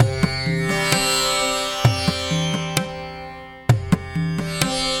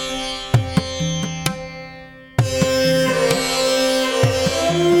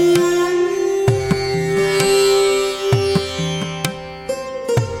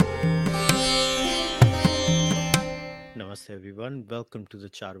everyone. Welcome to the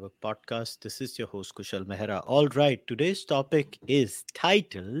Charvak podcast. This is your host, Kushal Mehra. All right, today's topic is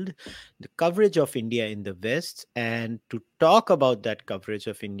titled The Coverage of India in the West. And to talk about that coverage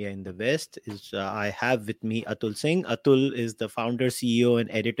of India in the West, I have with me Atul Singh. Atul is the founder, CEO, and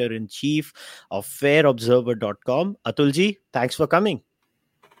editor in chief of fairobserver.com. Atulji, thanks for coming.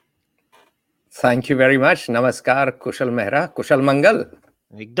 Thank you very much. Namaskar, Kushal Mehra, Kushal Mangal.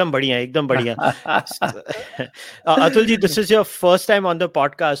 एकदम बढ़िया एकदम बढ़िया Atul ji, this is your first time on the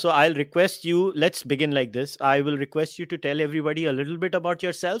podcast, so I'll request you, let's begin like this. I will request you to tell everybody a little bit about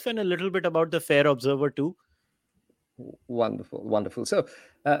yourself and a little bit about the Fair Observer too. Wonderful. So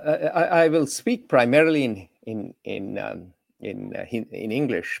I will speak primarily in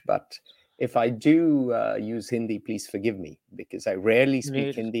English, but if I do use Hindi, please forgive me because I rarely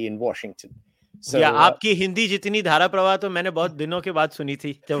speak Hindi in Washington. So, आपकी हिंदी जितनी धारा प्रवाह तो मैंने बहुत दिनों के बाद सुनी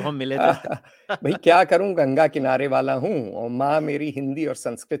थी जब हम मिले थे. भाई क्या करूं, गंगा किनारे वाला हूं और माँ मेरी हिंदी और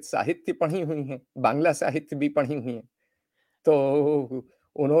संस्कृत साहित्य पढ़ी हुई हैं, बांग्ला साहित्य भी पढ़ी हुई हैं. तो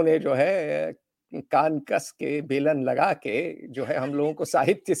उन्होंने जो है कान कस के बेलन लगा के जो है हम लोगों को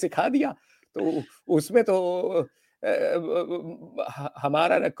साहित्य सिखा दिया. तो उसमें तो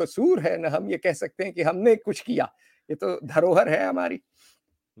हमारा न कसूर है न हम ये कह सकते हैं कि हमने कुछ किया. ये तो धरोहर है हमारी.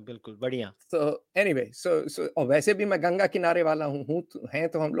 बिल्कुल बढ़िया. So anyway, so और वैसे भी मैं गंगा किनारे वाला हूँ हैं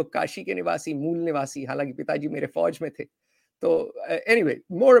तो हम लोग काशी के निवासी, मूल निवासी, हालांकि पिताजी मेरे फौज में थे. तो anyway,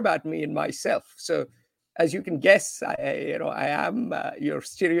 more about me and myself. So as you can guess, I am your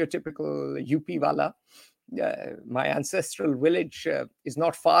stereotypical UP wala. My ancestral village is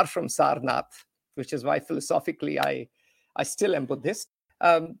not far from Sarnath, which is why philosophically I still am Buddhist.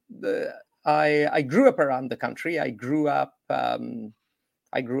 I grew up around the country. I grew up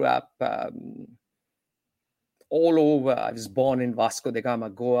all over. I was born in Vasco da Gama,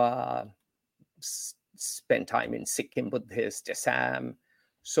 Goa, spent time in Sikkim Buddhist, Assam.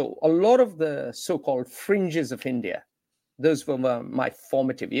 So a lot of the so-called fringes of India, those were my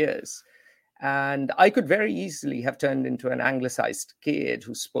formative years. And I could very easily have turned into an anglicized kid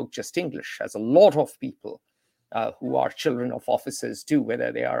who spoke just English, as a lot of people who are children of officers do,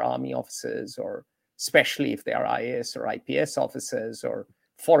 whether they are army officers or especially if they are IAS or IPS officers or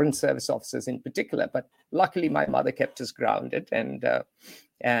foreign service officers in particular. But luckily, my mother kept us grounded, and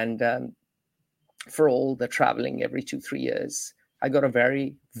for all the traveling every 2-3 years, I got a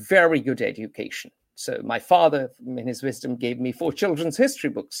very, very good education. So my father, in his wisdom, gave me 4 children's history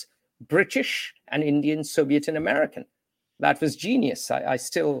books, British and Indian, Soviet and American. That was genius. I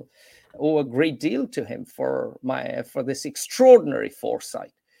still owe a great deal to him for this extraordinary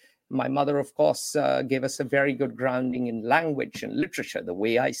foresight. My mother, of course, gave us a very good grounding in language and literature. The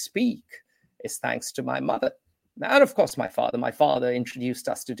way I speak is thanks to my mother. And of course, my father. My father introduced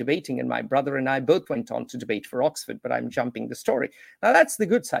us to debating, and my brother and I both went on to debate for Oxford, but I'm jumping the story. Now, that's the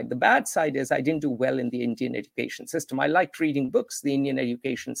good side. The bad side is I didn't do well in the Indian education system. I liked reading books. The Indian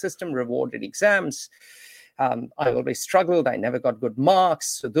education system rewarded exams. I always struggled. I never got good marks.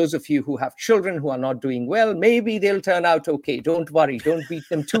 So those of you who have children who are not doing well, maybe they'll turn out okay. Don't worry. Don't beat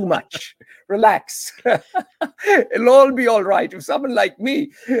them too much. Relax. It'll all be all right. If someone like me,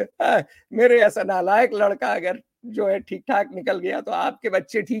 मेरे ऐसा नालायक लड़का अगर जो है ठीक ठाक निकल गया तो आपके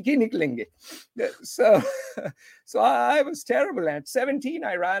बच्चे ठीक ही निकलेंगे. So I was terrible. At 17,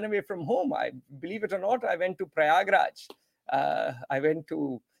 I ran away from home. Believe it or not, I went to Prayagraj. I went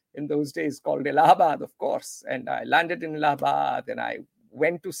to, in those days, called Allahabad, of course. And I landed in Allahabad and I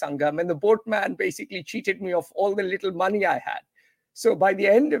went to Sangam. And the boatman basically cheated me of all the little money I had. So by the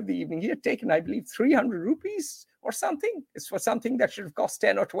end of the evening, he had taken, I believe, 300 rupees or something. It's for something that should have cost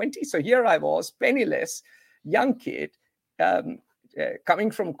 10 or 20. So here I was, penniless, young kid,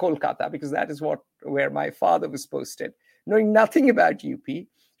 coming from Kolkata, because that is where my father was posted, knowing nothing about UP,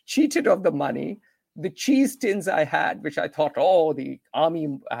 cheated of the money. The cheese tins I had, which I thought, the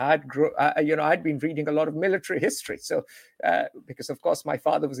army had, I'd been reading a lot of military history. So, because of course my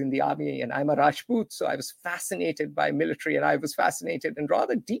father was in the army and I'm a Rajput, so I was fascinated by military, and I was fascinated and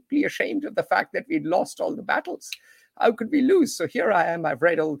rather deeply ashamed of the fact that we'd lost all the battles. How could we lose? So here I am. I've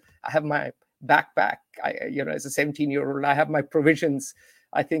read I have my backpack. As a 17-year-old, I have my provisions.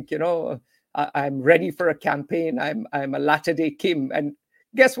 I think, I'm ready for a campaign. I'm a latter-day Kim, and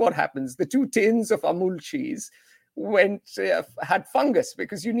guess what happens? The 2 tins of Amul cheese had fungus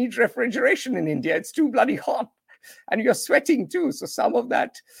because you need refrigeration in India. It's too bloody hot and you're sweating too. So some of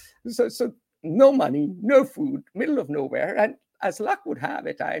that, so no money, no food, middle of nowhere. And as luck would have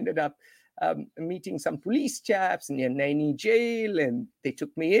it, I ended up meeting some police chaps near Naini jail, and they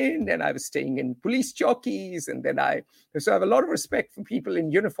took me in, and I was staying in police chowkis, and so I have a lot of respect for people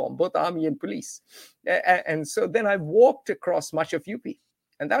in uniform, both army and police. And so then I walked across much of UP.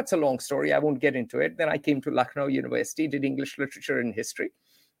 And that's a long story. I won't get into it. Then I came to Lucknow University, did English literature and history.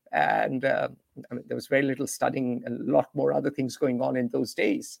 And I mean, there was very little studying, a lot more other things going on in those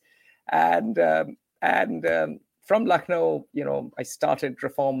days. And from Lucknow, I started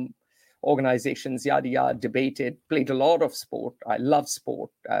reform organizations, yada yada, debated, played a lot of sport. I love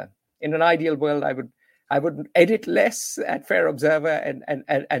sport. In an ideal world, I would edit less at Fair Observer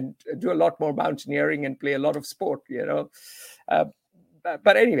and do a lot more mountaineering and play a lot of sport.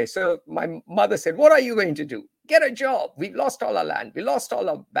 But anyway, so my mother said, "What are you going to do? Get a job. We've lost all our land. We lost all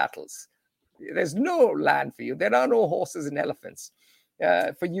our battles. There's no land for you. There are no horses and elephants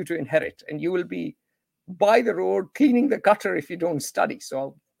for you to inherit. And you will be by the road cleaning the gutter if you don't study."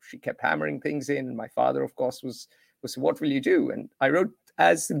 So she kept hammering things in. My father, of course, was "What will you do?" And I wrote,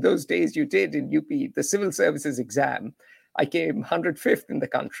 as in those days you did in UP, the civil services exam. I came 105th in the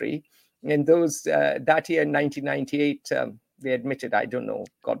country. In that year, in 1998, they admitted, I don't know,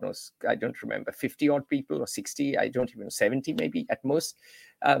 God knows, I don't remember, 50 odd people or 60, I don't even know, 70 maybe at most,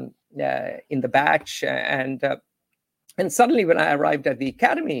 in the batch. And suddenly when I arrived at the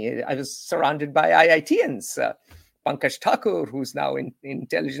academy, I was surrounded by IITians. Pankaj Thakur, who's now in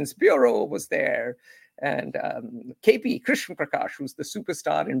Intelligence Bureau, was there. And KP Krishna Prakash, who's the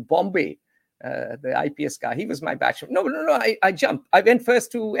superstar in Bombay, the IPS guy, he was my batch. No, I jumped. I went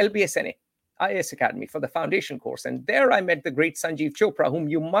first to LBSNA. IAS Academy for the foundation course. And there I met the great Sanjeev Chopra, whom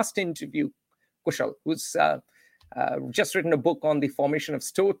you must interview, Kushal, who's just written a book on the formation of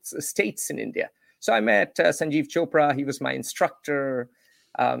states in India. So I met Sanjeev Chopra. He was my instructor.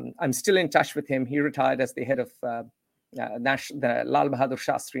 I'm still in touch with him. He retired as the head of the Lal Bahadur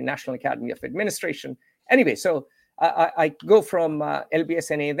Shastri National Academy of Administration. Anyway, so I go from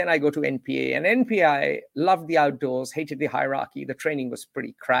LBSNA, then I go to NPA. And NPA, I loved the outdoors, hated the hierarchy. The training was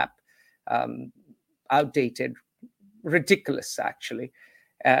pretty crap. Outdated, ridiculous, actually.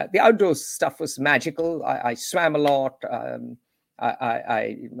 The outdoors stuff was magical. I swam a lot.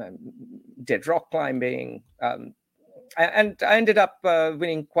 I did rock climbing. And I ended up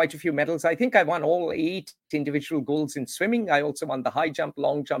winning quite a few medals. I think I won all 8 individual golds in swimming. I also won the high jump,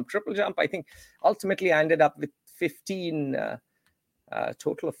 long jump, triple jump. I think ultimately I ended up with 15,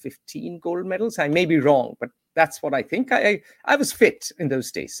 total of 15 gold medals. I may be wrong, but that's what I think. I was fit in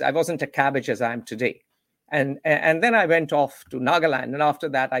those days. I wasn't a cabbage as I am today. And then I went off to Nagaland. And after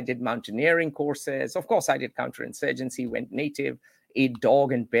that, I did mountaineering courses. Of course, I did counterinsurgency, went native, ate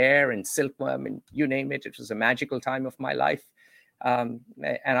dog and bear and silkworm and you name it. It was a magical time of my life. And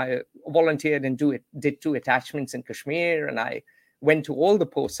I volunteered and did 2 attachments in Kashmir. And I went to all the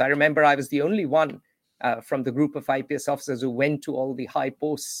posts. I remember I was the only one from the group of IPS officers who went to all the high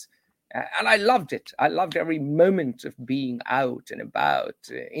posts. And I loved it. I loved every moment of being out and about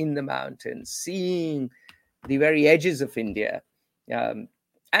in the mountains, seeing the very edges of India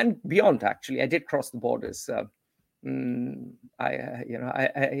and beyond. Actually, I did cross the borders. 20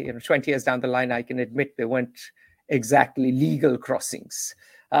 years down the line, I can admit they weren't exactly legal crossings.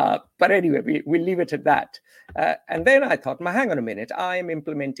 But anyway, we'll leave it at that. And then I thought, hang on a minute, I am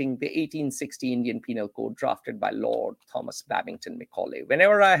implementing the 1860 Indian Penal Code drafted by Lord Thomas Babington Macaulay.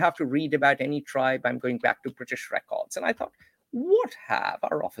 Whenever I have to read about any tribe, I'm going back to British records. And I thought, what have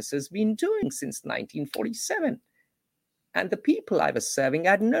our officers been doing since 1947? And the people I was serving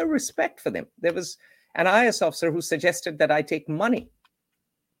had no respect for them. There was an IS officer who suggested that I take money.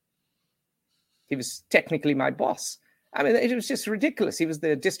 He was technically my boss. I mean, it was just ridiculous. He was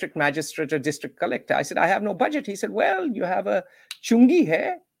the district magistrate or district collector. I said, I have no budget. He said, well, you have a chungi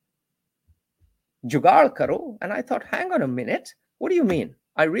hai, jugaad karo. And I thought, hang on a minute. What do you mean?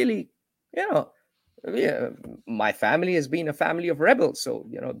 I really, my family has been a family of rebels. So,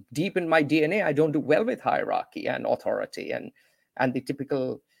 deep in my DNA, I don't do well with hierarchy and authority and the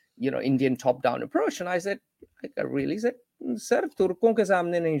typical, Indian top-down approach. And I said, really? He said, sir, Turkon ke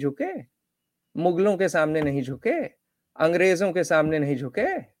samne nahi jhuke, Mughlon ke samne nahi jhuke, Angrezon ke samne nahi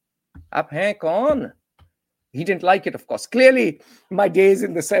jhuke. Aap hain kaun? He didn't like it, of course. Clearly, my days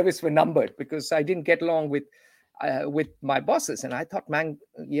in the service were numbered because I didn't get along with my bosses. And I thought, man,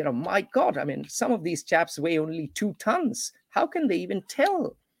 my God, I mean, some of these chaps weigh only 2 tons. How can they even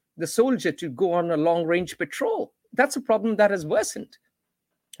tell the soldier to go on a long-range patrol? That's a problem that has worsened.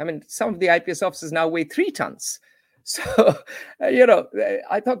 I mean, some of the IPS officers now weigh 3 tons. So,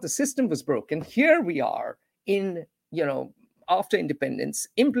 I thought the system was broken. Here we are in, after independence,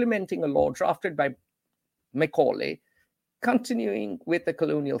 implementing a law drafted by Macaulay, continuing with the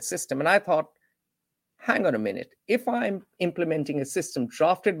colonial system. And I thought, hang on a minute, if I'm implementing a system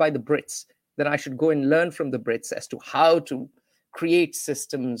drafted by the Brits, then I should go and learn from the Brits as to how to create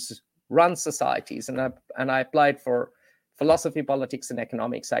systems, run societies. And I applied for philosophy, politics, and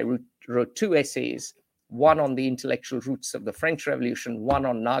economics. I wrote 2 essays, one on the intellectual roots of the French Revolution, one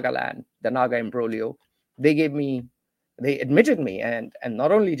on Nagaland, the Naga imbroglio. They admitted me, and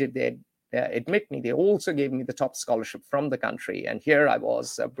not only did they admit me, they also gave me the top scholarship from the country. And here I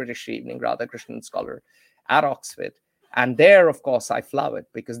was, a British Evening Radhakrishnan scholar at Oxford. And there, of course, I flowered,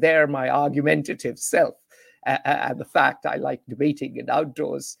 because there my argumentative self and the fact I like debating and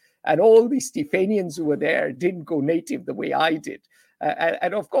outdoors, and all the Stephanians who were there didn't go native the way I did.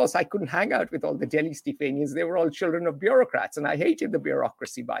 And of course, I couldn't hang out with all the Delhi Stephanians. They were all children of bureaucrats, and I hated the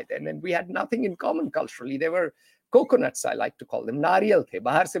bureaucracy by then. And we had nothing in common culturally. They were coconuts, I like to call them. Nariyal the,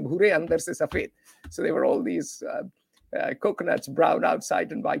 bahar se bhure, andar se safed. So they were all these coconuts, brown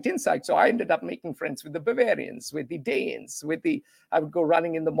outside and white inside. So I ended up making friends with the Bavarians, with the Danes, I would go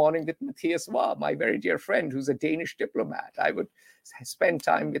running in the morning with Matthias Waugh, my very dear friend, who's a Danish diplomat. I would spend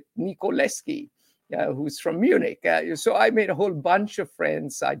time with Nico Leski, who's from Munich. So I made a whole bunch of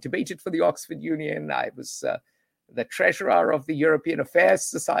friends. I debated for the Oxford Union. I was the treasurer of the European Affairs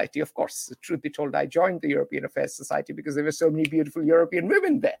Society. Of course, the truth be told, I joined the European Affairs Society because there were so many beautiful European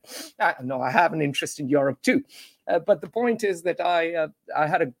women there. No, I have an interest in Europe too. But the point is that I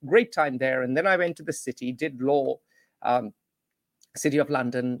had a great time there. And then I went to the city, did law, City of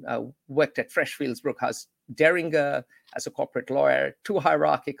London, worked at Freshfields Brookhouse, Deringer as a corporate lawyer, too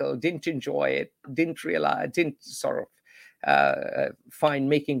hierarchical, didn't enjoy it, didn't sort of find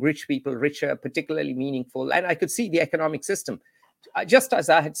making rich people richer particularly meaningful. And I could see the economic system. Just as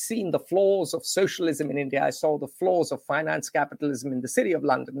I had seen the flaws of socialism in India, I saw the flaws of finance capitalism in the City of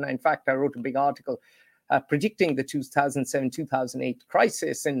London. And in fact, I wrote a big article predicting the 2007-2008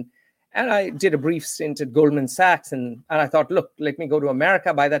 crisis. And I did a brief stint at Goldman Sachs. And I thought, look, let me go to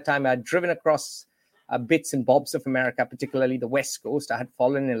America. By that time, I'd driven across bits and bobs of America, particularly the West Coast. I had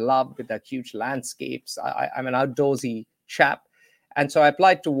fallen in love with the huge landscapes. I'm an outdoorsy chap. And so I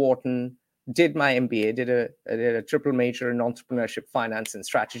applied to Wharton, did my MBA, did a triple major in entrepreneurship, finance, and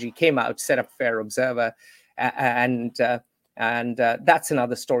strategy, came out, set up Fair Observer. And that's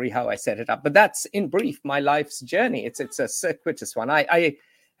another story how I set it up. But that's, in brief, my life's journey. It's a circuitous one. I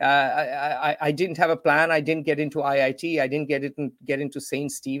didn't have a plan. I didn't get into IIT. I didn't get into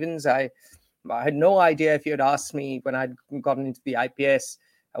St. Stephen's. I had no idea. If you had asked me when I'd gotten into the IPS,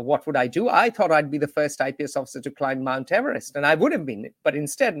 what would I do? I thought I'd be the first IPS officer to climb Mount Everest, and I would have been. But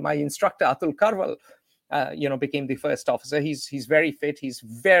instead, my instructor, Atul Karwal, became the first officer. He's very fit. He's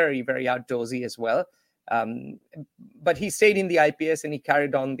very, very outdoorsy as well. But he stayed in the IPS and he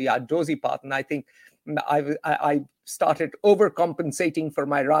carried on the outdoorsy path. And I think I started overcompensating for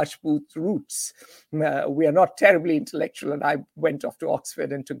my Rajput roots. We are not terribly intellectual, and I went off to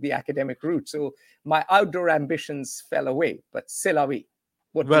Oxford and took the academic route. So my outdoor ambitions fell away, but c'est la vie.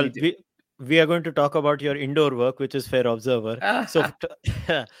 Well, we are going to talk about your indoor work, which is Fair Observer.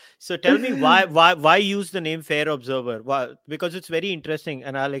 So tell me why use the name Fair Observer? Why? Because it's very interesting,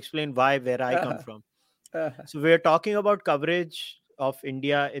 and I'll explain where I come from. So we're talking about coverage of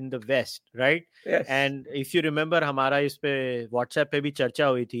India in the West, right? Yes. And if you remember, हमारा इस पे WhatsApp पे भी चर्चा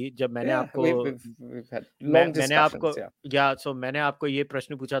हुई थी जब मैंने मैंने आपको ये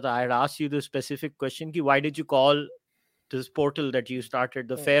प्रश्न पूछा था. I had asked you the specific question कि why did you call this portal that you started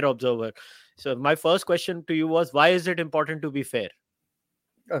the Fair Observer? So my first question to you was, why is it important to be fair?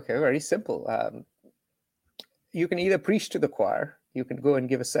 Okay, very simple. You can either preach to the choir, you can go and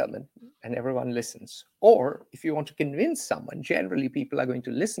give a sermon and everyone listens. Or if you want to convince someone, generally people are going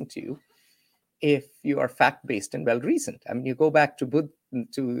to listen to you if you are fact-based and well-reasoned. I mean, you go back to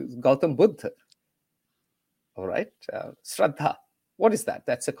Gautam Buddha. All right. Shraddha. What is that?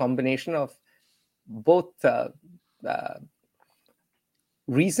 That's a combination of both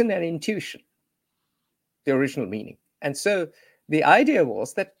reason and intuition, the original meaning. And so the idea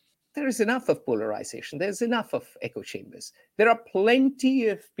was that there is enough of polarization. There's enough of echo chambers. There are plenty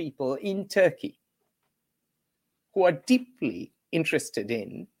of people in Turkey who are deeply interested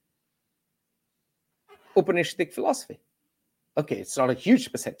in Upanishadic philosophy. Okay, it's not a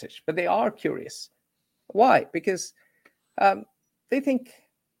huge percentage, but they are curious. Why? Because they think,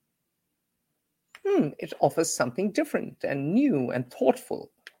 it offers something different and new and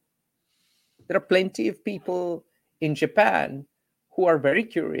thoughtful. There are plenty of people in Japan who are very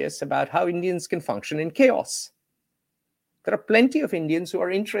curious about how Indians can function in chaos. There are plenty of Indians who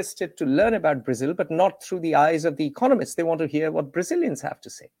are interested to learn about Brazil, but not through the eyes of the economists. They want to hear what Brazilians have to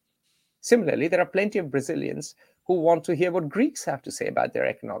say. Similarly, there are plenty of Brazilians who want to hear what Greeks have to say about their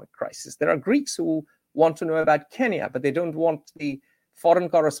economic crisis. There are Greeks who want to know about Kenya, but they don't want the foreign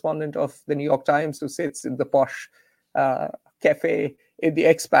correspondent of the New York Times who sits in the posh cafe in the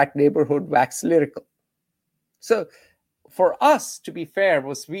expat neighborhood wax lyrical. So for us, to be fair,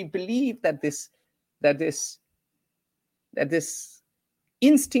 was we believe that this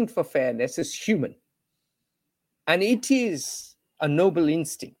instinct for fairness is human. And it is a noble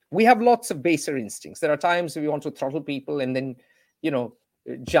instinct. We have lots of baser instincts. There are times we want to throttle people and then,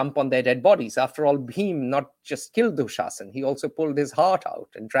 jump on their dead bodies. After all, Bhim not just killed Dushasan, he also pulled his heart out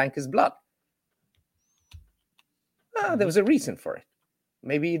and drank his blood. There was a reason for it.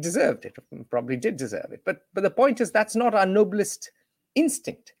 Maybe he deserved it, probably did deserve it. But the point is, that's not our noblest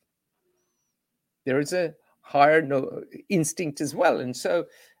instinct. There is a higher instinct as well. And so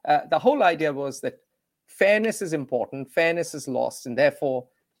the whole idea was that fairness is important, fairness is lost, and therefore,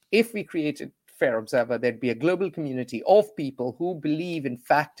 if we created Fair Observer, there'd be a global community of people who believe in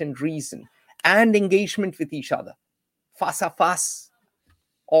fact and reason and engagement with each other, face a face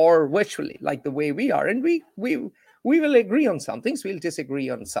or virtually, like the way we are. And we will agree on some things, we'll disagree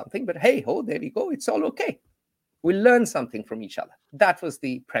on something, but hey ho, there we go, it's all okay. We'll learn something from each other. That was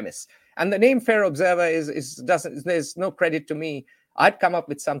the premise. And the name Fair Observer there's no credit to me. I'd come up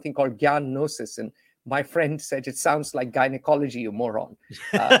with something called Gyan-Gnosis, and my friend said, it sounds like gynecology, you moron.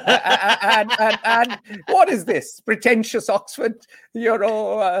 And what is this? Pretentious Oxford,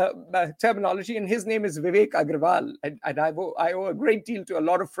 terminology. And his name is Vivek Agrawal. And I owe a great deal to a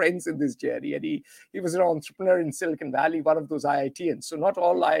lot of friends in this journey. And he was an entrepreneur in Silicon Valley, one of those IITians. So not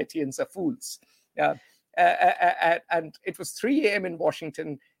all IITians are fools. And it was 3 a.m. in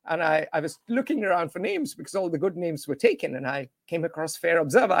Washington. And I was looking around for names because all the good names were taken, and I came across Fair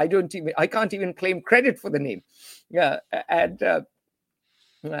Observer. I can't even claim credit for the name.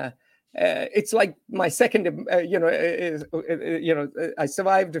 It's like my second. I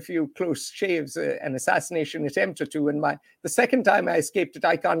survived a few close shaves, an assassination attempt or two, and the second time I escaped it,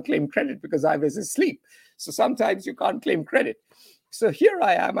 I can't claim credit because I was asleep. So sometimes you can't claim credit. So here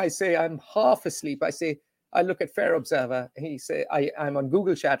I am. I say I'm half asleep. I look at Fair Observer. He say, I'm on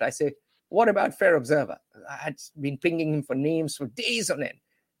Google Chat. I say, what about Fair Observer? I had been pinging him for names for days on end.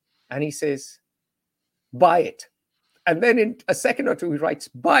 And he says, buy it. And then in a second or two, he writes,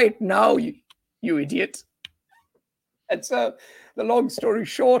 buy it now, you idiot. And so the long story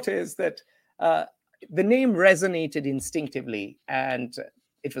short is that the name resonated instinctively, and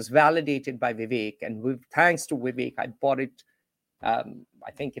it was validated by Vivek. And thanks to Vivek, I bought it. I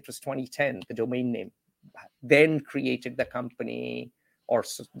think it was 2010, the domain name. Then created the company, or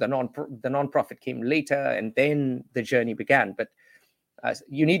the non-profit came later, and then the journey began. But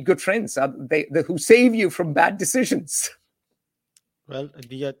you need good friends who save you from bad decisions. Well,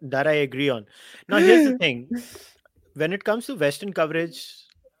 that I agree on. Now, here's the thing. When it comes to Western coverage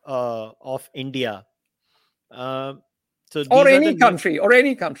of India, or any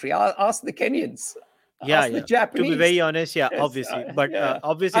country, I'll ask the Kenyans. The Japanese. To be very honest, obviously, but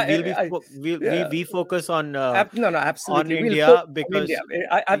obviously we focus on absolutely on India because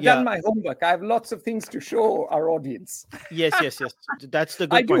I've done my homework. I have lots of things to show our audience. Yes. That's the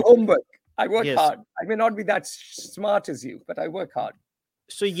good I point. do homework. I work hard. I may not be that smart as you, but I work hard.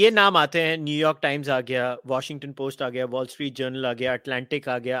 So ये नाम आते हैं, New York times आ गया, Washington post आ गया, wall street journal आ गया, Atlantic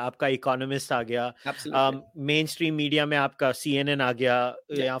आ गया, आपका economist आ गया, मेन स्ट्रीम मीडिया में आपका CNN आ गया,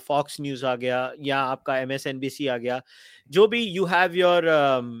 या फॉक्स न्यूज आ गया, या आपका MSNBC आ गया, जो भी you have your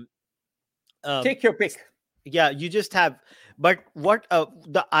take your pick. You just have. But what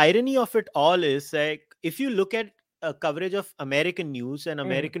the irony of it all is, like, if you look at coverage of American news and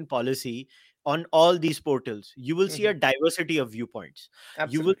American policy on all these portals, you will see a diversity of viewpoints.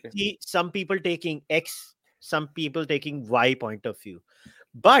 Absolutely. You will see some people taking X, some people taking Y point of view.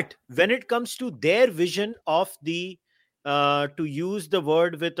 But when it comes to their vision of the, to use the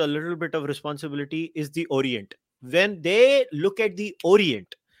word with a little bit of responsibility, is the Orient. When they look at the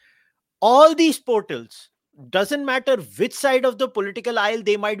Orient, all these portals, doesn't matter which side of the political aisle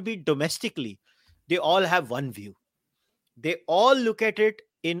they might be domestically, they all have one view. They all look at it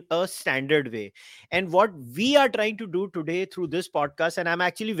in a standard way. And what we are trying to do today through this podcast, and I'm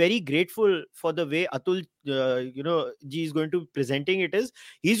actually very grateful for the way Atul ji is going to presenting it, is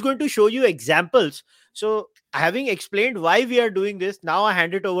he's going to show you examples. So having explained why we are doing this, now I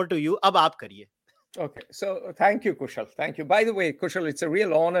hand it over to you. Ab aap kariye. Okay, so thank you, Kushal. Thank you. By the way, Kushal, it's a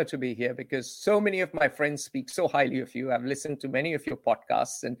real honor to be here because so many of my friends speak so highly of you. I've listened to many of your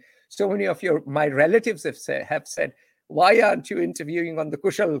podcasts, and so many of my relatives have said, why aren't you interviewing on the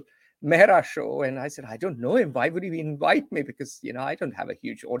Kushal Mehra show? And I said, I don't know him. Why would he invite me? Because, I don't have a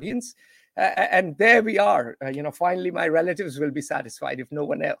huge audience. And there we are. Finally, my relatives will be satisfied, if no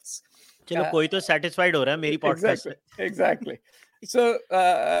one else. चलो कोई तो satisfied हो रहा है मेरी podcast से. Exactly. So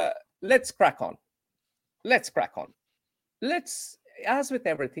let's crack on. As with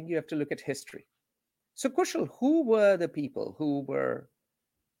everything, you have to look at history. So, Kushal, who were the people who were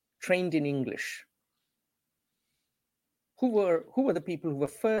trained in English? Who were the people who were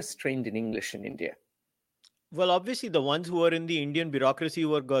first trained in English in India? Well, obviously, the ones who were in the Indian bureaucracy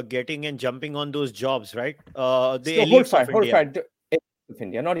were getting and jumping on those jobs, right? The elites of India. Of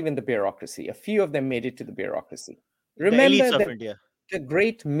India, not even the bureaucracy. A few of them made it to the bureaucracy. Remember the elites of India. The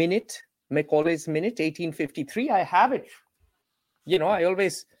great minute, Macaulay's minute, 1853. I have it.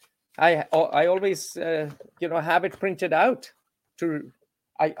 I always have it printed out.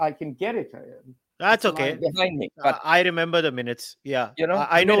 I can get it. That's okay. Behind me. But, I remember the minutes. Yeah.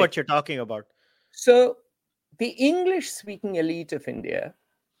 I know what you're talking about. So the English-speaking elite of India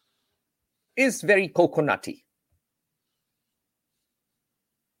is very coconutty.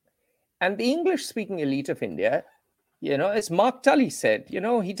 And the English-speaking elite of India, as Mark Tully said,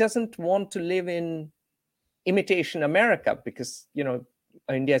 he doesn't want to live in imitation America because,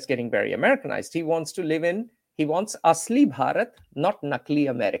 India is getting very Americanized. He wants Asli Bharat, not Nakli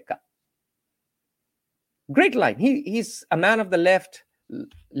America. Great line. He's a man of the left,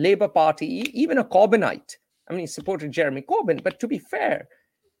 Labour Party, even a Corbynite. I mean, he supported Jeremy Corbyn, but to be fair,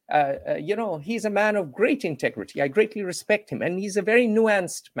 he's a man of great integrity. I greatly respect him, and he's a very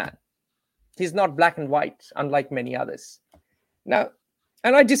nuanced man. He's not black and white, unlike many others. Now,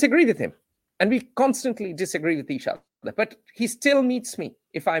 and I disagree with him, and we constantly disagree with each other, but he still meets me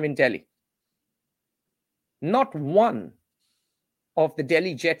if I'm in Delhi. Not one of the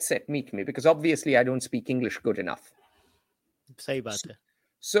Delhi jet set meet me, because obviously I don't speak English good enough. Sahi baat hai.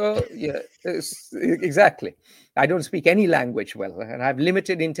 So, yeah, exactly. I don't speak any language well, and I have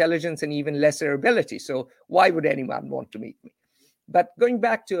limited intelligence and even lesser ability. So why would anyone want to meet me? But going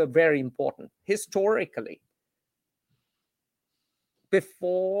back to a very important, historically,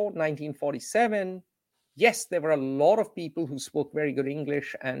 before 1947, yes, there were a lot of people who spoke very good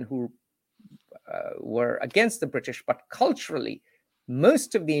English and who were against the British, but culturally,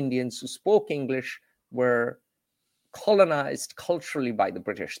 most of the Indians who spoke English were colonized culturally by the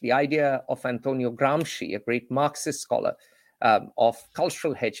British. The idea of Antonio Gramsci, a great Marxist scholar, of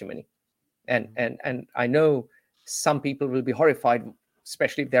cultural hegemony. And I know some people will be horrified,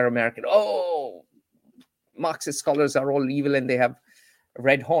 especially if they're American. Oh, Marxist scholars are all evil and they have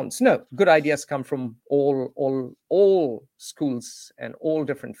red horns. No, good ideas come from all schools and all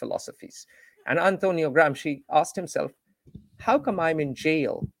different philosophies. And Antonio Gramsci asked himself, how come I'm in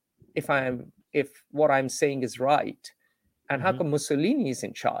jail if what I'm saying is right? And how come Mussolini is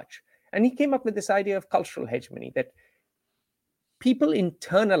in charge? And he came up with this idea of cultural hegemony, that people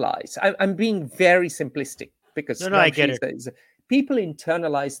internalize. I'm being very simplistic because I get it. People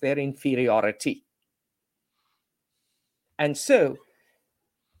internalize their inferiority. And so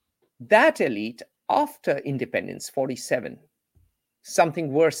that elite, after independence, 47,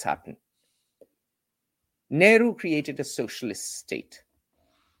 something worse happened. Nehru created a socialist state.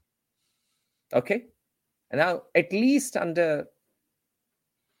 Okay? And now, at least under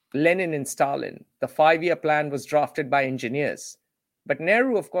Lenin and Stalin, the 5-year plan was drafted by engineers. But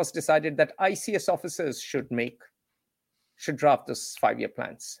Nehru, of course, decided that ICS officers should draft those 5-year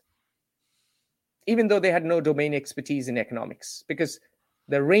plans, even though they had no domain expertise in economics, because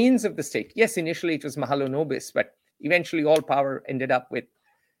the reins of the state, yes, initially it was Mahalo Nobis, but eventually all power ended up with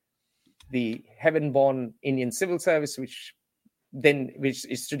the heaven-born Indian Civil Service, which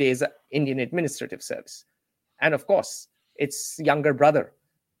is today's Indian Administrative Service. And of course, its younger brother,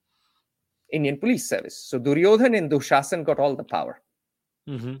 Indian Police Service. So Duryodhan and Dushasan got all the power.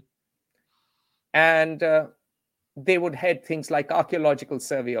 Mm-hmm. And they would head things like Archaeological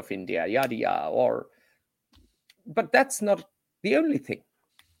Survey of India, yada yada, but that's not the only thing.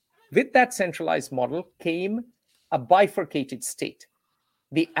 With that centralized model came a bifurcated state.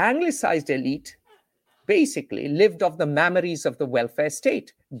 The anglicized elite basically lived off the memories of the welfare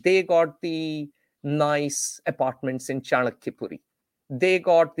state. They got the nice apartments in Chanakyapuri. They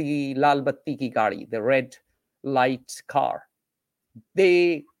got the Lal Batti ki Gadi, the red light car.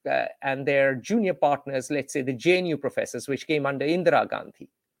 They and their junior partners, let's say the JNU professors, which came under Indira Gandhi,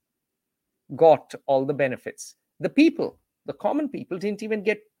 got all the benefits. The people, the common people, didn't even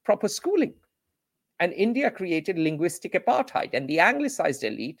get proper schooling. And India created linguistic apartheid. And the anglicized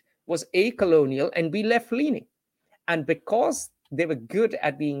elite was A, colonial, and B, left-leaning. And because they were good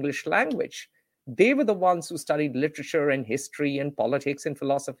at the English language, they were the ones who studied literature and history and politics and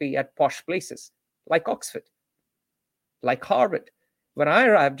philosophy at posh places, like Oxford, like Harvard. When I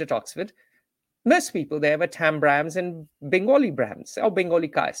arrived at Oxford, most people there were Tam Brahms and Bengali Brahms or Bengali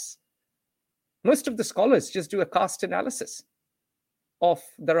Kais. Most of the scholars just do a caste analysis of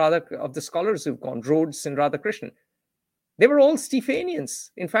the scholars who've gone, Rhodes and Radhakrishnan. They were all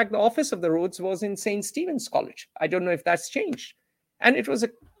Stephanians. In fact, the office of the Rhodes was in St. Stephen's College. I don't know if that's changed. And it was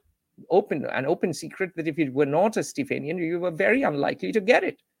an open secret that if you were not a Stephanian, you were very unlikely to get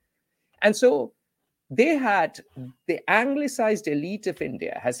it. And so they had the anglicized elite of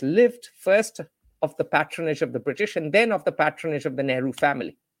India has lived first of the patronage of the British and then of the patronage of the Nehru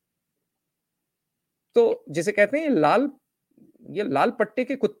family. तो जिसे कहते हैं ये लाल पट्टे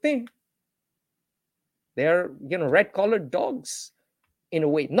के कुत्ते हैं. They're, red-collared dogs in a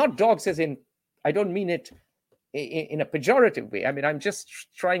way. Not dogs as in, I don't mean it in a pejorative way. I mean, I'm just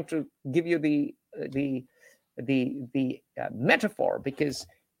trying to give you the metaphor, because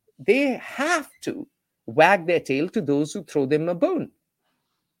they have to wag their tail to those who throw them a bone.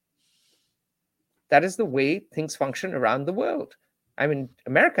 That is the way things function around the world. I mean,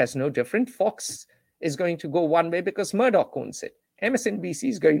 America is no different. Fox is going to go one way because Murdoch owns it. MSNBC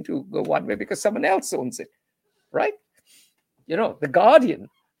is going to go one way because someone else owns it, right? The Guardian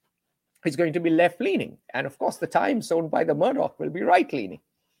is going to be left-leaning. And of course, the Times, owned by the Murdoch, will be right-leaning.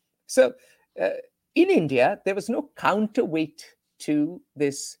 So in India, there was no counterweight to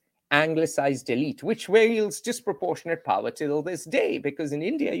this anglicized elite, which wields disproportionate power till this day, because in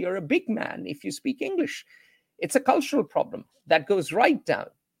India, you're a big man if you speak English. It's a cultural problem that goes right down.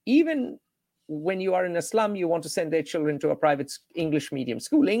 Even when you are in a slum, you want to send their children to a private English medium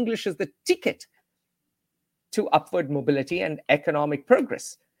school. English is the ticket to upward mobility and economic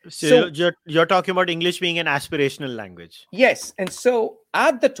progress. So you're talking about English being an aspirational language. Yes. And so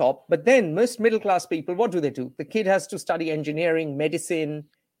at the top, but then most middle-class people, what do? The kid has to study engineering, medicine,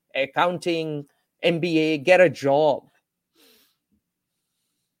 accounting, MBA, get a job.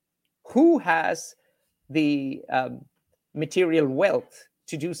 Who has the material wealth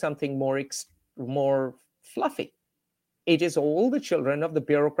to do something more fluffy? It is all the children of the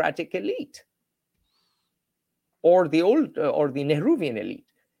bureaucratic elite or the Nehruvian elite.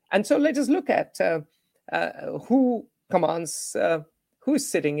 And so let us look at who commands, who is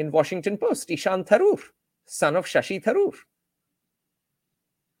sitting in Washington Post. Ishan Tharoor, son of Shashi Tharoor.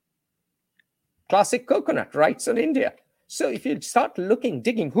 Classic Coconut, writes on India. So if you start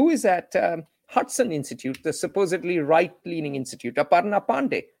digging, who is at Hudson Institute, the supposedly right-leaning institute? Aparna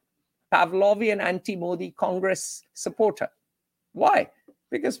Pandey, Pavlovian anti-Modi Congress supporter. Why?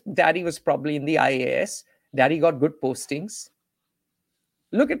 Because daddy was probably in the IAS. Daddy got good postings.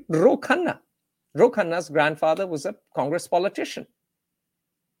 Look at Ro Khanna. Ro Khanna's grandfather was a Congress politician.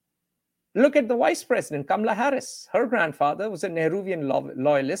 Look at the vice president, Kamala Harris. Her grandfather was a Nehruvian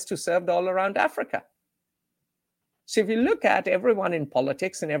loyalist who served all around Africa. So if you look at everyone in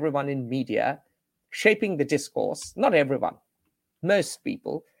politics and everyone in media shaping the discourse, not everyone, most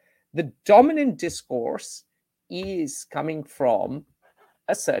people, the dominant discourse is coming from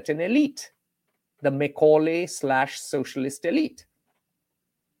a certain elite, the Macaulay/socialist elite.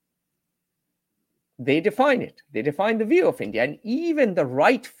 They define it. They define the view of India. And even the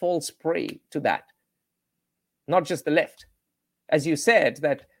right falls prey to that, not just the left. As you said,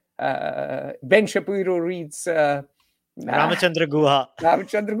 that Ben Shapiro reads Ramachandra Guha.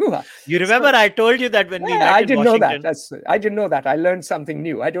 Ramachandra Guha. You remember I told you that when we met I didn't know Washington. that. I didn't know that. I learned something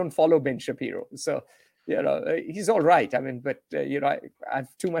new. I don't follow Ben Shapiro. So, he's all right. I mean, but, I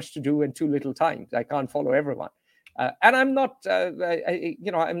have too much to do and too little time. I can't follow everyone. And I'm not,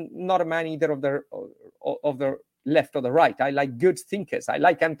 I'm not a man either of the left or the right. I like good thinkers. I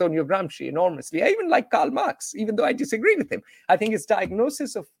like Antonio Gramsci enormously. I even like Karl Marx, even though I disagree with him. I think his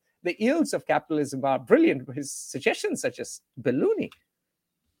diagnosis of the ills of capitalism are brilliant. His suggestions are just baloney.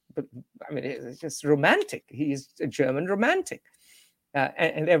 But I mean, it's just romantic. He is a German romantic.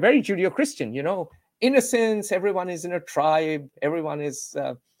 And they're very Judeo-Christian, innocence. Everyone is in a tribe. Everyone is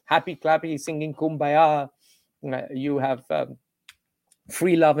happy, clappy, singing Kumbaya. You have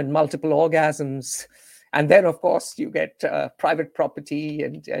free love and multiple orgasms. And then, of course, you get private property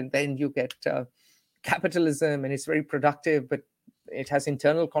and then you get capitalism, and it's very productive, but it has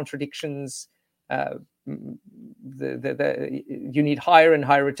internal contradictions. You need higher and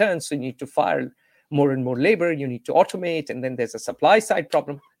higher returns, so you need to fire more and more labor. You need to automate, and then there's a supply side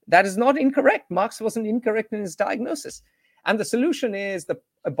problem. That is not incorrect. Marx wasn't incorrect in his diagnosis. And the solution is the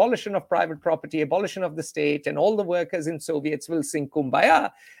abolition of private property, abolition of the state, and all the workers in Soviets will sing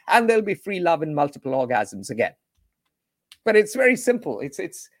Kumbaya, and there'll be free love and multiple orgasms again. But it's very simple.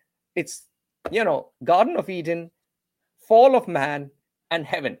 It's Garden of Eden, fall of man, and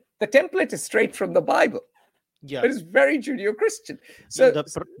heaven. The template is straight from the Bible. Yeah. It is very Judeo-Christian. So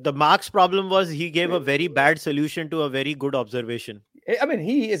The Marx problem was he gave a very bad solution to a very good observation. I mean,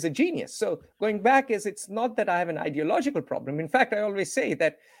 he is a genius. So going back is, it's not that I have an ideological problem. In fact, I always say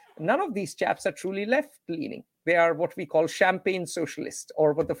that none of these chaps are truly left-leaning. They are what we call champagne socialist,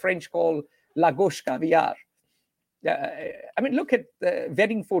 or what the French call la gauche caviar. I mean, look at the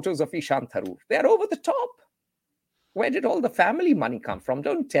wedding photos of Ishan Tharoor. They are over the top. Where did all the family money come from?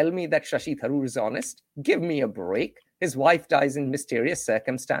 Don't tell me that Shashi Tharoor is honest. Give me a break. His wife dies in mysterious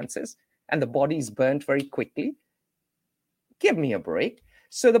circumstances, and the body is burnt very quickly. Give me a break.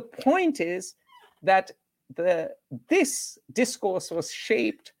 So the point is that this discourse was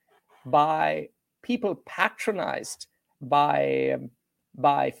shaped by people patronized by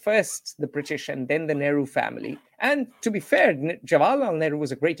first the British and then the Nehru family. And to be fair, Jawaharlal Nehru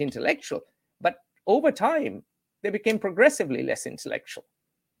was a great intellectual, but over time, they became progressively less intellectual.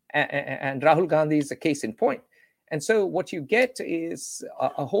 And Rahul Gandhi is a case in point. And so what you get is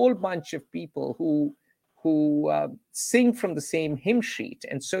a whole bunch of people who sing from the same hymn sheet.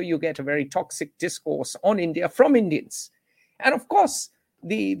 And so you get a very toxic discourse on India from Indians. And of course,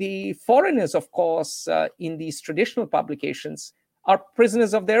 the foreigners, of course, in these traditional publications are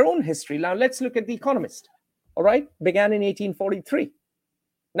prisoners of their own history. Now, let's look at The Economist, all right? Began in 1843.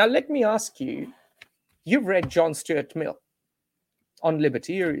 Now, let me ask you, you've read John Stuart Mill on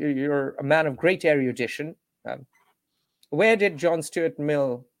liberty. You're a man of great erudition. Where did John Stuart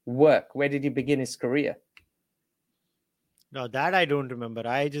Mill work? Where did he begin his career? Now, that I don't remember.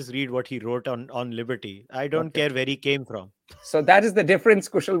 I just read what he wrote on liberty. I don't care where he came from. So that is the difference,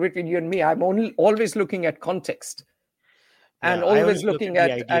 Kushal, between you and me. I'm always looking at context. And always looking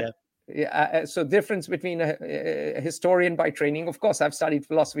at so difference between a historian by training. Of course, I've studied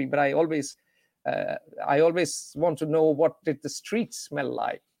philosophy, but I always want to know, what did the streets smell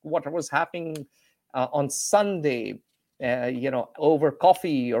like? What was happening on Sunday, over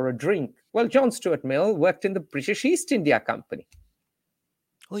coffee or a drink? Well, John Stuart Mill worked in the British East India Company.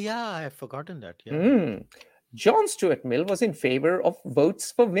 Oh, yeah, I've forgotten that. Yeah. John Stuart Mill was in favor of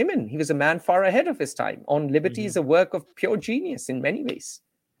votes for women. He was a man far ahead of his time. On Liberty is a work of pure genius in many ways.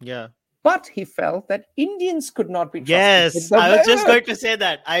 Yeah. But he felt that Indians could not be trusted. Yes, I was just going to say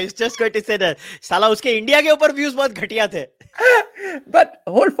that. Sala, uske India ke upar views bahut ghatiya the. But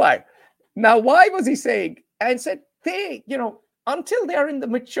hold fire. Now, why was he saying? And said, they, until they are in the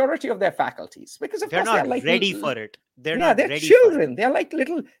maturity of their faculties, because of they're course not they're like ready for it. They're children. They're like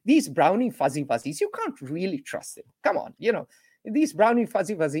these brownie fuzzy fuzzies. You can't really trust them. Come on, these brownie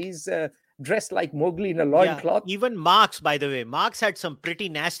fuzzy fuzzies dressed like Mowgli in a loincloth. Yeah, even Marx, by the way. Marx had some pretty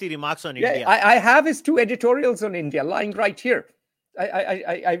nasty remarks on India. I have his 2 editorials on India lying right here.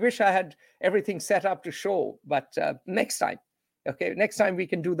 I wish I had everything set up to show, but next time. Okay, next time we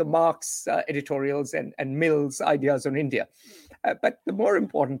can do the Marx editorials and Mill's ideas on India. But the more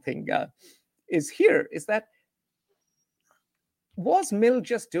important thing is that was Mill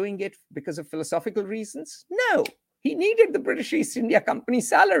just doing it because of philosophical reasons? No, he needed the British East India Company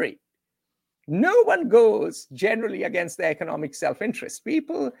salary. No one goes generally against their economic self-interest.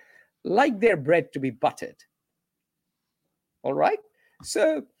 People like their bread to be buttered. All right?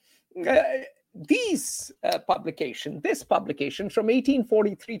 So this publication from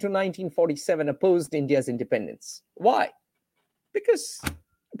 1843 to 1947 opposed India's independence. Why? Because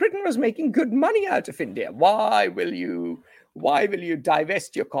Britain was making good money out of India. Why will you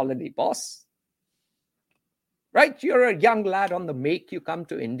divest your colony, boss? Right? You're a young lad on the make. You come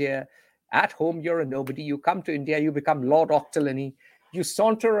to India. At home, you're a nobody. You come to India, you become Lord Ochterlony. You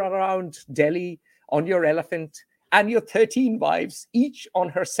saunter around Delhi on your elephant, and your 13 wives, each on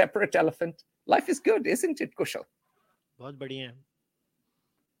her separate elephant. Life is good, isn't it, Kushal? Bahut badhiya.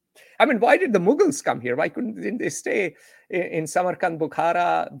 I mean, why did the Mughals come here? Why didn't they stay in Samarkand,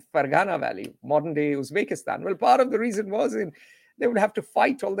 Bukhara, Fargana Valley, modern-day Uzbekistan? Well, part of the reason was they would have to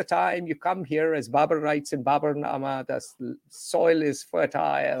fight all the time. You come here, as Babur writes in Baburnama, the soil is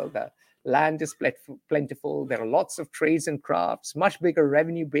fertile, the land is plentiful. There are lots of trades and crafts, much bigger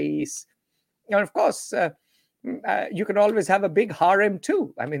revenue base. And of course, you can always have a big harem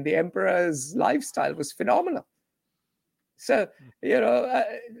too. I mean, the emperor's lifestyle was phenomenal. So,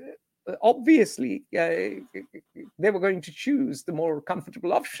 obviously, they were going to choose the more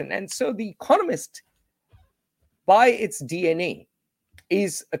comfortable option. And so The Economist, by its DNA,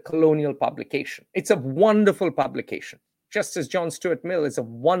 is a colonial publication. It's a wonderful publication, just as John Stuart Mill is a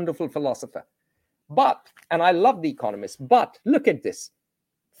wonderful philosopher. But, and I love The Economist, but look at this.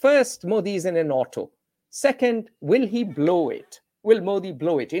 First, Modi is in an auto. Second, will he blow it? Will Modi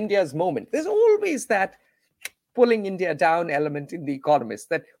blow it? India's moment. There's always that pulling India down element in The Economist,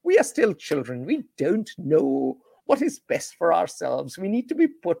 that we are still children. We don't know what is best for ourselves. We need to be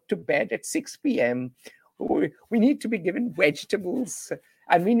put to bed at 6 p.m. We need to be given vegetables,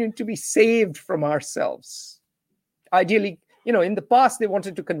 and we need to be saved from ourselves. Ideally, in the past, they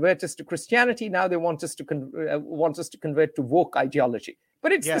wanted to convert us to Christianity. Now they want us to convert to woke ideology.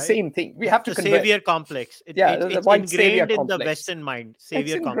 But it's the same thing. We have to convert. Savior complex. It's ingrained in the Western mind.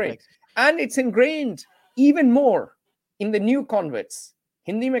 Savior complex. And it's ingrained even more in the new converts.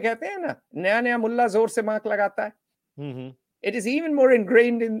 Hindi mein kehte hain na, naya mulla zor se maak lagata hai. It is even more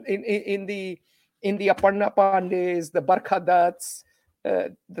ingrained in the Aparna Pandays, the Barkha Datts,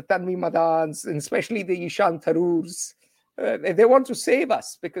 the Tanvi Madans, and especially the Ishan Tharoors. They want to save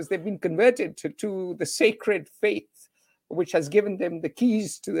us because they've been converted to the sacred faith, which has given them the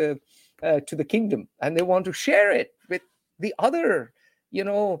keys to the kingdom, and they want to share it with the other,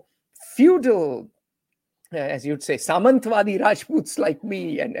 feudal, as you'd say, Samantwadi Rajputs like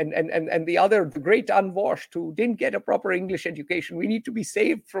me, and the great unwashed who didn't get a proper English education. We need to be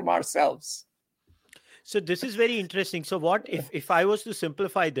saved from ourselves. So this is very interesting. So what if I was to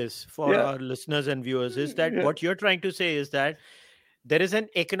simplify this for our listeners and viewers, is that what you're trying to say is that there is an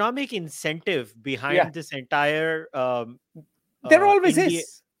economic incentive behind this entire there always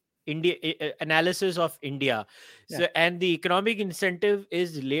is analysis of India. So and the economic incentive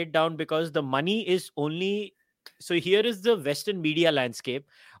is laid down because the money is only. So here is the Western media landscape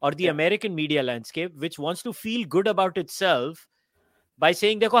or the American media landscape, which wants to feel good about itself by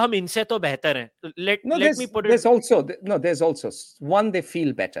saying, "Dekho, hum inse to behtar hain." Let me put it. There's also one, they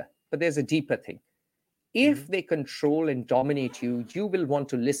feel better, but there's a deeper thing. If they control and dominate you, you will want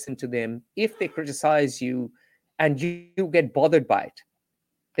to listen to them. If they criticize you and you get bothered by it,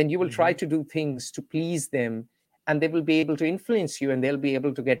 then you will try to do things to please them, and they will be able to influence you, and they'll be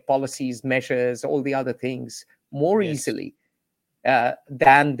able to get policies, measures, all the other things more easily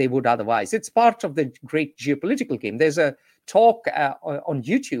than they would otherwise. It's part of the great geopolitical game. There's a talk on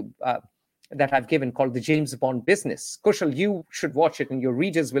YouTube that I've given called The James Bond Business. Kushal, you should watch it, and your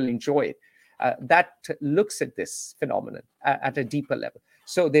readers will enjoy it. That looks at this phenomenon at a deeper level.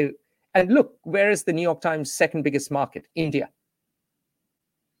 And look, where is the New York Times' second biggest market? India.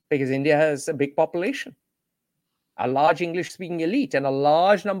 Because India has a big population, a large English-speaking elite, and a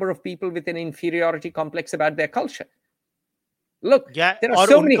large number of people with an inferiority complex about their culture. Look, there are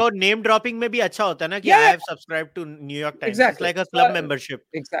so many. Name dropping may be acha hota na ki I have subscribed to New York Times. Exactly. It's like a club membership.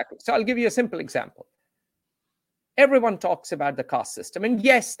 Exactly. So I'll give you a simple example. Everyone talks about the caste system. And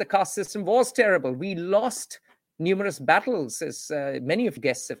yes, the caste system was terrible. We lost numerous battles, as many of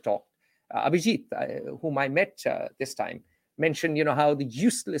guests have talked. Abhijit, whom I met this time, mentioned, how the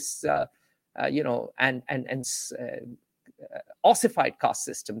useless, and ossified caste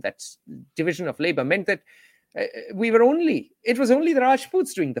system, that's division of labor, meant that it was only the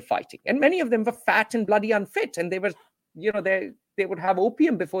Rajputs doing the fighting. And many of them were fat and bloody unfit. And they were, they would have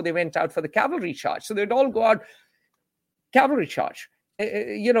opium before they went out for the cavalry charge. So they'd all go out, cavalry charge,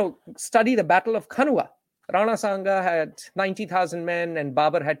 study the Battle of Khanua. Rana Sanga had 90,000 men and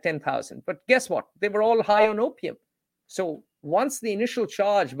Babur had 10,000. But guess what? They were all high on opium. So once the initial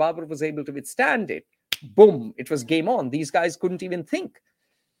charge, Babur was able to withstand it, boom, it was game on. These guys couldn't even think.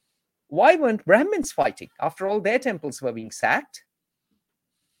 Why weren't Brahmins fighting? After all, their temples were being sacked.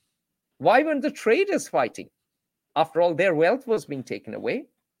 Why weren't the traders fighting? After all, their wealth was being taken away.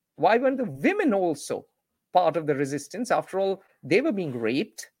 Why weren't the women also part of the resistance? After all, they were being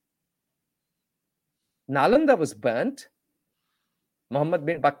raped. Nalanda was burnt. Muhammad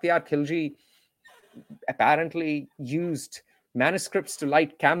bin Bakhtiar Khilji apparently used manuscripts to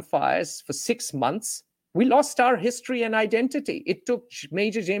light campfires for 6 months. We lost our history and identity. It took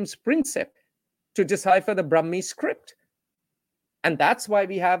Major James Prinsep to decipher the Brahmi script. And that's why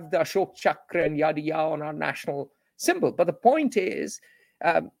we have the Ashok Chakra and yada yada on our national symbol. But the point is,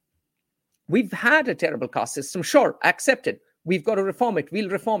 we've had a terrible caste system. Sure, accepted. We've got to reform it. We'll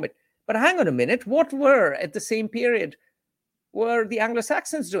reform it. But hang on a minute. What were, at the same period, were the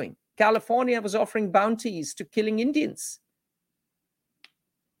Anglo-Saxons doing? California was offering bounties to killing Indians.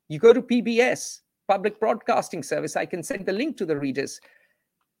 You go to PBS, Public Broadcasting Service. I can send the link to the readers.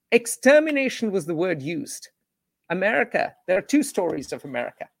 Extermination was the word used. America, there are two stories of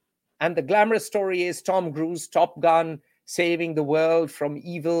America. And the glamorous story is Tom Cruise, Top Gun, saving the world from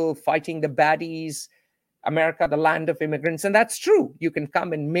evil, fighting the baddies. America, the land of immigrants. And that's true. You can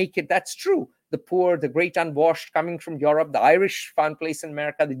come and make it. That's true. The poor, the great unwashed coming from Europe, the Irish found place in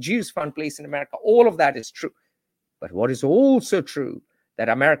America, the Jews found place in America. All of that is true. But what is also true, that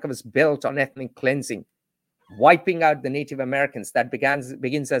America was built on ethnic cleansing, wiping out the Native Americans. That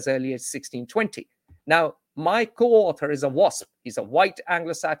begins as early as 1620. Now, My co-author is a WASP. He's a white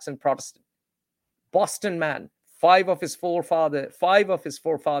Anglo-Saxon Protestant, Boston man. Five of his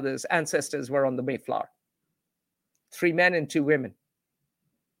forefathers' ancestors were on the Mayflower. 3 men and 2 women.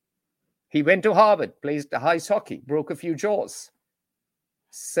 He went to Harvard, played ice hockey, broke a few jaws,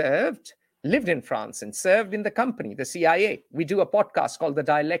 served, lived in France, and served in the company, the CIA. We do a podcast called The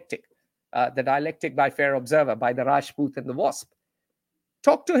Dialectic by Fair Observer, by the Rajput and the Wasp.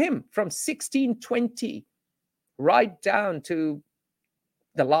 Talk to him from 1620 right down to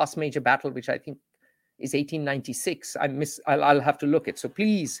the last major battle, which I think is 1896. I'll have to look at. So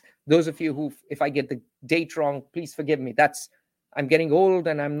please, those of you who, if I get the date wrong, please forgive me. I'm getting old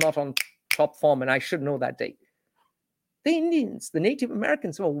and I'm not on top form, and I should know that date. The Indians, the Native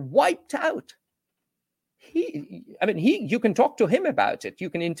Americans were wiped out. You can talk to him about it. You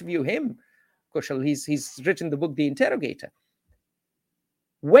can interview him, Kushal. He's written the book, The Interrogator.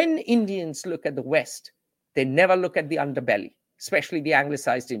 When Indians look at the West, they never look at the underbelly, especially the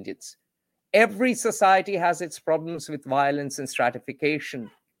anglicized Indians. Every society has its problems with violence and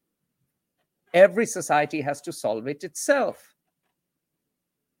stratification. Every society has to solve it itself.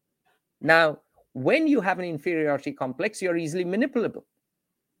 Now, when you have an inferiority complex, you're easily manipulable.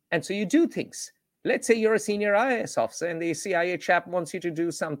 And so you do things. Let's say you're a senior IAS officer and the CIA chap wants you to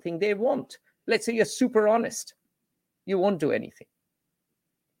do something they want. Let's say you're super honest. You won't do anything.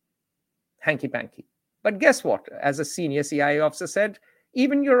 Hanky-panky. But guess what? As a senior CIA officer said,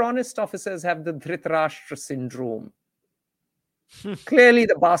 even your honest officers have the Dhritarashtra syndrome. Clearly,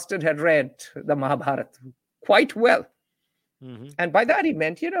 the bastard had read the Mahabharata quite well. Mm-hmm. And by that, he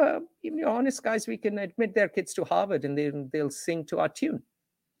meant, even your honest guys, we can admit their kids to Harvard and they'll sing to our tune.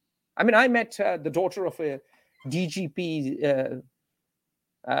 I mean, I met the daughter of a DGP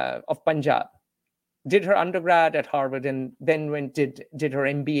of Punjab, did her undergrad at Harvard, and then did her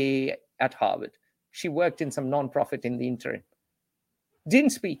MBA at Harvard. She worked in some nonprofit in the interim.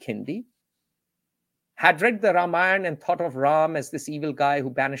 Didn't speak Hindi. Had read the Ramayana and thought of Ram as this evil guy who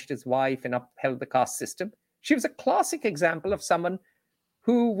banished his wife and upheld the caste system. She was a classic example of someone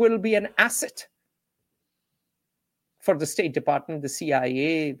who will be an asset for the State Department, the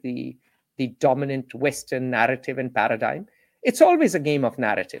CIA, the dominant Western narrative and paradigm. It's always a game of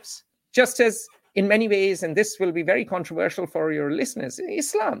narratives. Just as in many ways, and this will be very controversial for your listeners,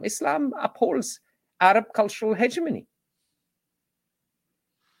 Islam upholds Arab cultural hegemony.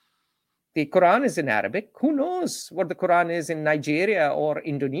 The Quran is in Arabic. Who knows what the Quran is in Nigeria or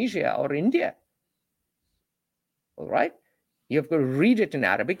Indonesia or India? All right? You've got to read it in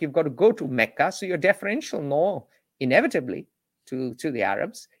Arabic. You've got to go to Mecca. So you're deferential, no, inevitably, to the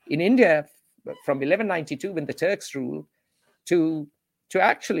Arabs. In India, from 1192, when the Turks ruled, to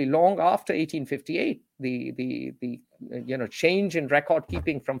actually long after 1858, the change in record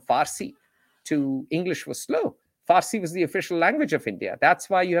keeping from Farsi to English was slow. Farsi was the official language of India. That's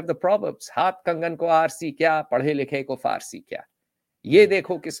why you have the proverbs. Haat kangan ko Farsi kya, padhe likhe ko Farsi kya. Ye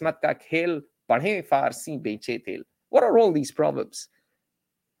dekho kismat ka khel, padhe Farsi beche tel. What are all these proverbs?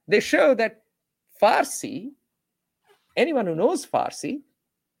 They show that Farsi, anyone who knows Farsi,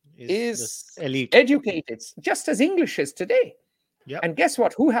 is elite, educated, just as English is today. Yep. And guess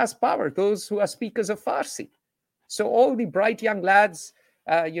what? Who has power? Those who are speakers of Farsi. So all the bright young lads,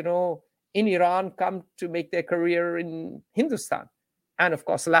 in Iran come to make their career in Hindustan. And of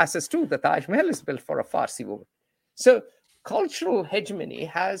course, lasses too. The Taj Mahal is built for a Farsi woman. So cultural hegemony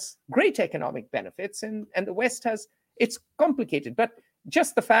has great economic benefits, and the West it's complicated. But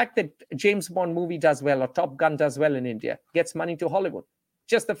just the fact that James Bond movie does well or Top Gun does well in India, gets money to Hollywood.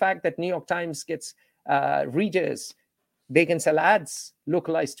 Just the fact that New York Times gets readers, they can sell ads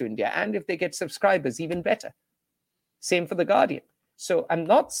localized to India. And if they get subscribers, even better. Same for The Guardian. So I'm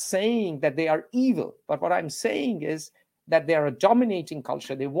not saying that they are evil, but what I'm saying is that they're a dominating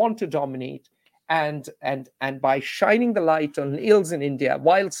culture. They want to dominate. And by shining the light on ills in India,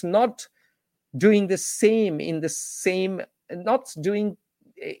 whilst not doing not doing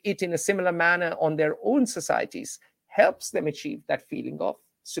it in a similar manner on their own societies, helps them achieve that feeling of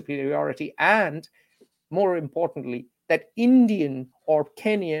superiority and, more importantly, that Indian or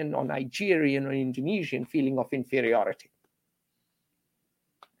Kenyan or Nigerian or Indonesian feeling of inferiority.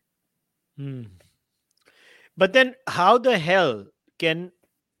 But then how the hell can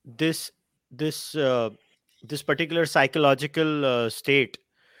this particular psychological state,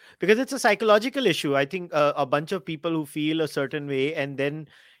 because it's a psychological issue, I think a bunch of people who feel a certain way, and then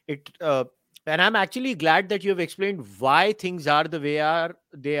and I'm actually glad that you have explained why things are the way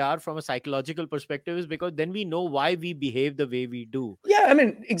they are from a psychological perspective, is because then we know why we behave the way we do. Yeah, I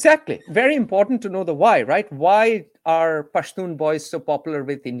mean, exactly. Very important to know the why, right? Why are Pashtun boys so popular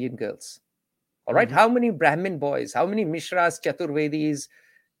with Indian girls? All right. How many Brahmin boys, how many Mishras, Chaturvedis,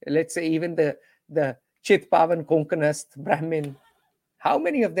 let's say even the Chitpavan Konkanast Brahmin, how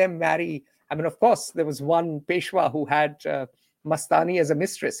many of them marry? I mean, of course, there was one Peshwa who had Mastani as a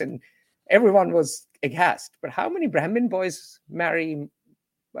mistress, and everyone was aghast. But how many Brahmin boys marry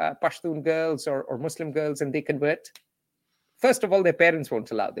Pashtun girls or Muslim girls and they convert? First of all, their parents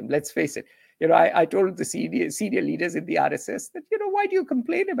won't allow them. Let's face it. I told the senior leaders in the RSS that, why do you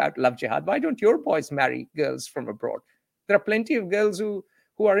complain about love jihad? Why don't your boys marry girls from abroad? There are plenty of girls who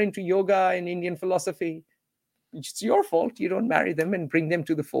are into yoga and Indian philosophy. It's your fault you don't marry them and bring them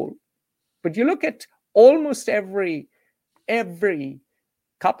to the fold. But you look at almost every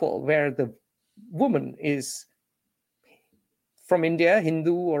couple where the woman is from India,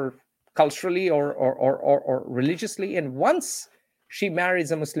 Hindu or culturally or religiously, and once she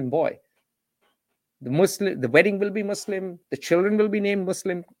marries a Muslim boy, the wedding will be Muslim, the children will be named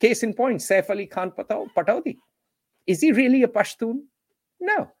Muslim. Case in point, Saif Ali Khan Pataudi. Is he really a Pashtun?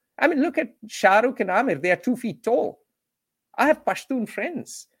 No. I mean, look at Shah Rukh and Amir. They are 2 feet tall. I have Pashtun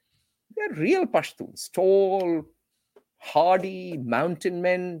friends. They're real Pashtuns, tall, hardy, mountain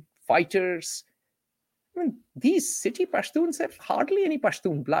men, fighters. I mean, these city Pashtuns have hardly any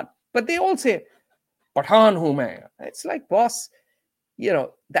Pashtun blood, but they all say, Pathan hu main. It's like, boss,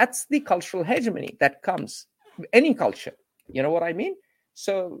 that's the cultural hegemony that comes, any culture. You know what I mean?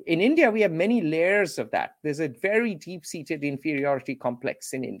 So in India, we have many layers of that. There's a very deep-seated inferiority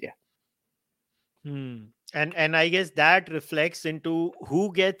complex in India. And I guess that reflects into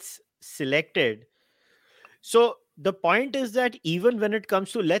who gets selected. So the point is that even when it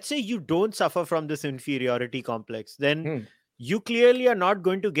comes to, let's say you don't suffer from this inferiority complex, then you clearly are not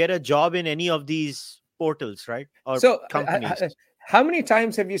going to get a job in any of these portals, right? Or companies. How many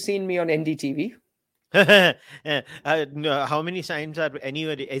times have you seen me on NDTV? How many times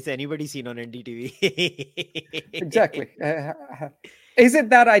is anybody seen on NDTV? Exactly. Is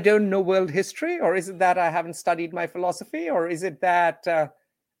it that I don't know world history, or is it that I haven't studied my philosophy, or is it that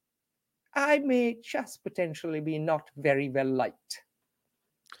I may just potentially be not very well liked?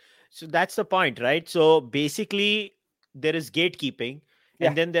 So that's the point, right? So basically, there is gatekeeping.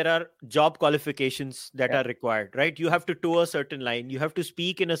 And then there are job qualifications that are required, right? You have to toe a certain line. You have to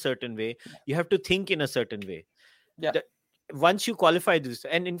speak in a certain way. You have to think in a certain way. Yeah. Once you qualify this,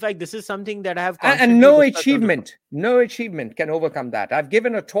 and in fact, this is something that I have and no achievement can overcome that. I've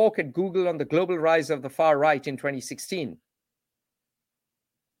given a talk at Google on the global rise of the far right in 2016.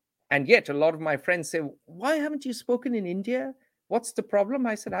 And yet a lot of my friends say, why haven't you spoken in India? What's the problem?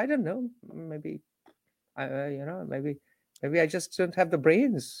 I said, I don't know. Maybe I just don't have the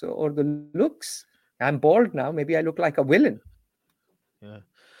brains or the looks. I'm bald now. Maybe I look like a villain. Yeah.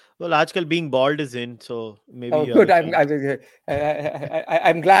 Well, आजकल being bald is in, so maybe. Oh, good. I'm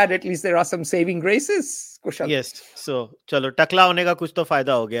glad at least there are some saving graces, Kushal. Yes. So, चलो टकला होने का कुछ तो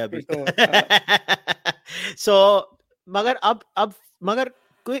फायदा हो गया अभी. So, मगर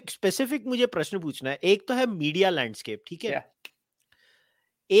कोई स्पेसिफिक मुझे प्रश्न पूछना है. एक तो है मीडिया लैंडस्केप, ठीक है?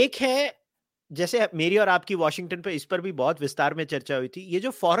 एक है जैसे मेरी और आपकी वॉशिंगटन पे इस पर भी बहुत विस्तार में चर्चा हुई थी, ये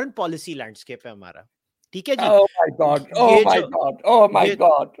जो फॉरेन पॉलिसी लैंडस्केप है हमारा, ठीक है जी? Oh my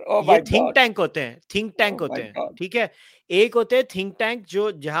God. ये थिंक टैंक होते हैं, ठीक है? एक होते हैं थिंक टैंक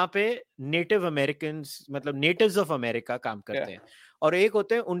जो जहां पे नेटिव अमेरिकन मतलब नेटिव्स ऑफ अमेरिका काम करते हैं, और एक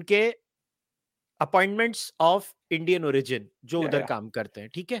होते हैं उनके अपॉइंटमेंट्स ऑफ इंडियन ओरिजिन जो उधर काम करते हैं,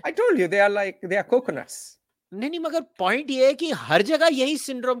 ठीक है? I told you they are coconuts. नहीं मगर पॉइंट ये है कि हर जगह यही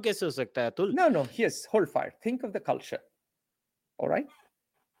सिंड्रोम कैसे हो सकता है Atul? No, yes, hold fire. Think of the culture. All right?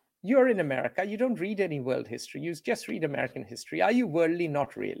 You're in America. You don't read any world history. You just read American history. Are you worldly?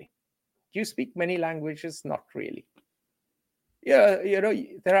 Not really. Do you speak many languages? Not really. Yeah,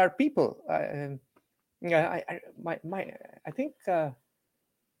 there are people. I think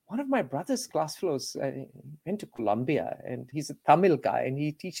one of my brother's class fellows went to Colombia, and he's a Tamil guy, and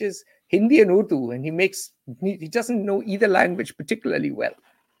he teaches Hindi and Urdu, and he doesn't know either language particularly well.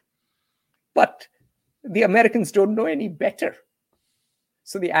 But the Americans don't know any better.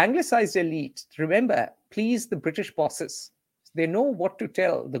 So the anglicized elite, remember, please the British bosses. They know what to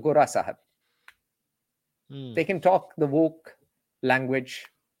tell the Gora Sahib. They can talk the woke language.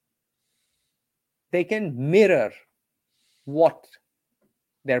 They can mirror what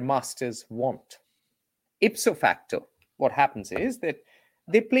their masters want. Ipso facto, what happens is that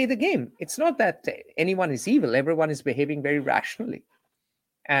they play the game. It's not that anyone is evil. Everyone is behaving very rationally.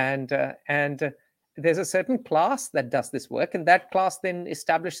 And there's a certain class that does this work, and that class then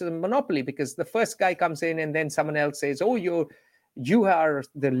establishes a monopoly because the first guy comes in and then someone else says, oh, You are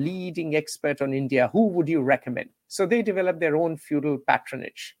the leading expert on India. Who would you recommend? So they developed their own feudal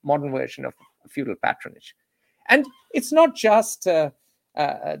patronage, modern version of feudal patronage. And it's not just the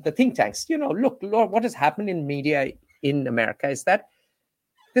think tanks. Look, what has happened in media in America is that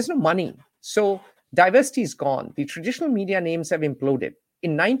there's no money. So diversity is gone. The traditional media names have imploded.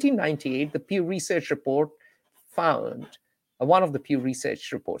 In 1998, the Pew Research report found one of the Pew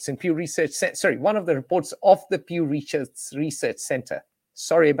Research reports in Pew Research, one of the reports of the Pew Research Center.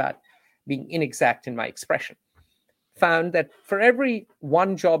 Sorry about being inexact in my expression. Found that for every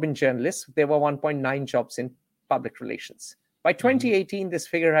one job in journalists, there were 1.9 jobs in public relations. By 2018, this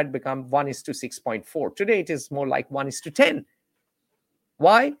figure had become 1:6.4. Today, it is more like 1:10.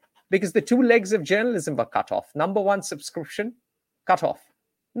 Why? Because the two legs of journalism were cut off. Number one, subscription, cut off.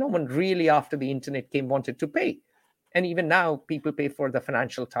 No one really, after the internet came, wanted to pay. And even now, people pay for the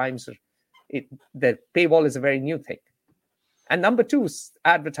Financial Times. The paywall is a very new thing. And number two is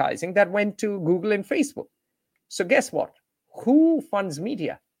advertising that went to Google and Facebook. So guess what? Who funds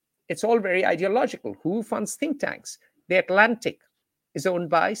media? It's all very ideological. Who funds think tanks? The Atlantic is owned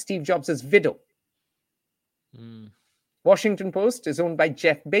by Steve Jobs' widow. Washington Post is owned by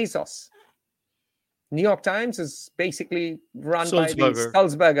Jeff Bezos. New York Times is basically run by the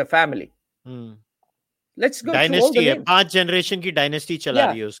Sulzberger family. Let's go dynasty through all the names. 5 generation की dynasty चला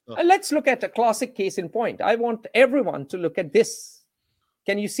रही है उसको. Let's look at a classic case in point. I want everyone to look at this.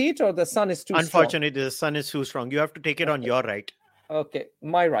 Can you see it, or the sun is too Unfortunately, the sun is too strong. You have to take it on your right. Okay,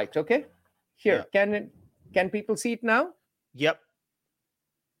 my right. Okay, here. Yeah. Can people see it now? Yep.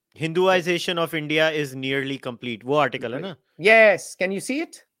 Hinduization of India is nearly complete. वो article है ना? Yes. Can you see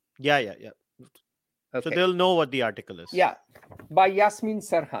it? Yeah. Okay. So they'll know what the article is. Yeah, by Yasmin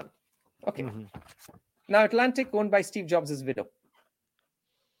Sarhan. Okay. Now, Atlantic, owned by Steve Jobs' widow.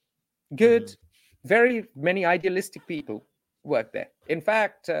 Good. Very many idealistic people work there. In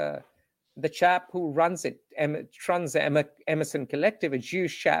fact, the chap who runs it, Emerson Collective, a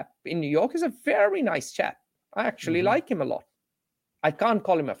Jewish chap in New York, is a very nice chap. I actually like him a lot. I can't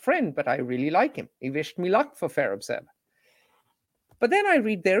call him a friend, but I really like him. He wished me luck for Fair Observer. But then I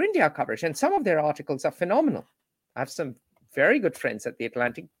read their India coverage, and some of their articles are phenomenal. I have some very good friends at the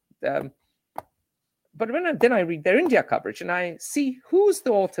Atlantic. But then I read their India coverage, and I see who's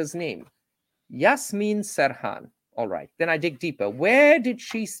the author's name. Yasmin Sarhan. All right. Then I dig deeper. Where did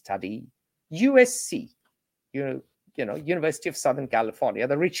she study? USC, University of Southern California,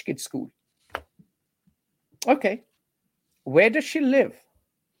 the rich kid school. Okay. Where does she live?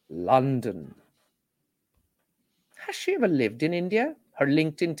 London. Has she ever lived in India? Her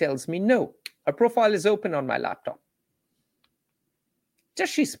LinkedIn tells me no. Her profile is open on my laptop. Does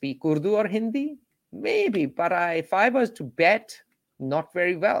she speak Urdu or Hindi? Maybe, but if I was to bet, not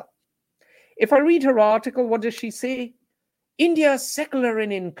very well. If I read her article, what does she say? India's secular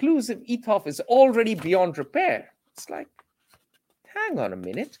and inclusive ethos is already beyond repair. It's like, hang on a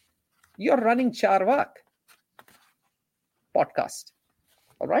minute. You're running Charvak podcast.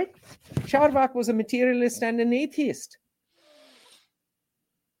 All right? Charvak was a materialist and an atheist.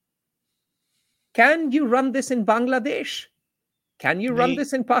 Can you run this in Bangladesh? Can you run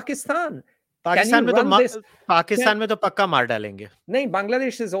this in Pakistan? Pakistan में तो पक्का मार डालेंगे. नहीं,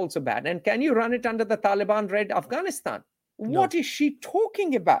 Bangladesh is also bad. And can you run it under the Taliban-led Afghanistan? What is she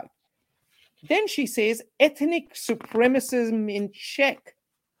talking about? Then she says ethnic supremacism in check.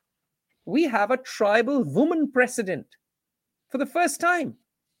 We have a tribal woman president for the first time.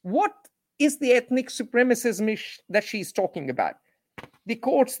 What is the ethnic supremacism that she's talking about? The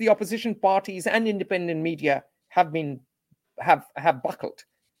courts, the opposition parties, and independent media have buckled.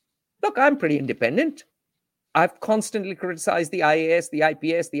 Look, I'm pretty independent. I've constantly criticized the IAS, the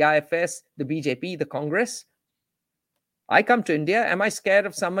IPS, the IFS, the BJP, the Congress. I come to India. Am I scared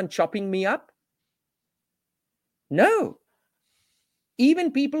of someone chopping me up? No.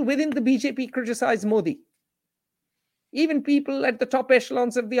 Even people within the BJP criticize Modi. Even people at the top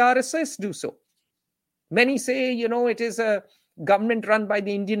echelons of the RSS do so. Many say, it is a government run by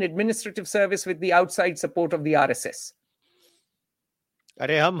the Indian Administrative Service with the outside support of the RSS.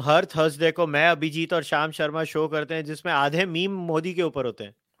 अरे हम हर Thursday को मैं अभिजीत और Shyam Sharma show करते हैं जिसमें आधे meme Modi के ऊपर होते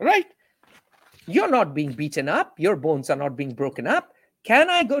हैं. Right. You're not being beaten up. Your bones are not being broken up. Can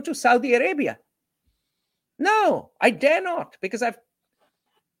I go to Saudi Arabia? No, I dare not, because I've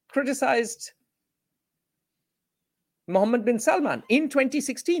criticized Mohammed bin Salman. In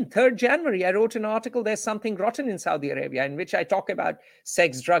 2016, 3rd January, I wrote an article, There's Something Rotten in Saudi Arabia, in which I talk about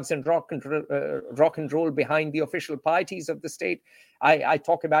sex, drugs, and rock and roll behind the official pieties of the state. I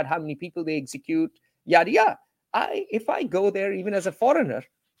talk about how many people they execute, yada, yada. If I go there, even as a foreigner,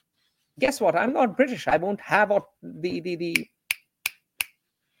 guess what? I'm not British. I won't have the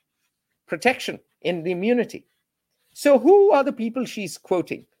protection, in the immunity. So who are the people she's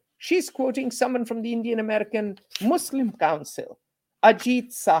quoting? She's quoting someone from the Indian American Muslim Council,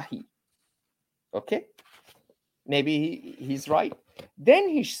 Ajit Sahi. Okay, maybe he's right.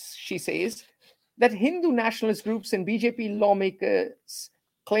 Then she says that Hindu nationalist groups and BJP lawmakers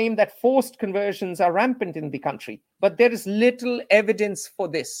claim that forced conversions are rampant in the country, but there is little evidence for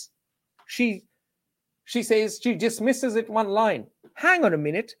this. She says, she dismisses it one line. Hang on a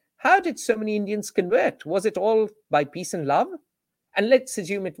minute. How did so many Indians convert? Was it all by peace and love? And let's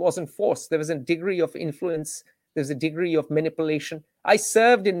assume it wasn't forced. There was a degree of influence. There's a degree of manipulation. I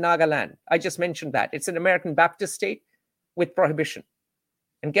served in Nagaland. I just mentioned that. It's an American Baptist state with prohibition.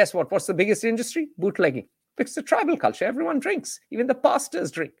 And guess what? What's the biggest industry? Bootlegging. It's a tribal culture. Everyone drinks. Even the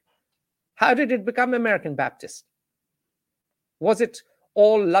pastors drink. How did it become American Baptist? Was it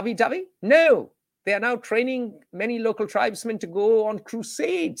all lovey-dovey? No. They are now training many local tribesmen to go on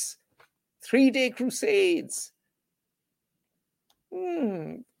crusades, 3-day crusades.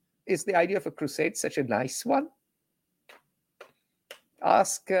 Is the idea of a crusade such a nice one?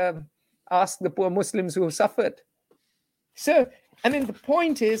 Ask the poor Muslims who have suffered. So, I mean, the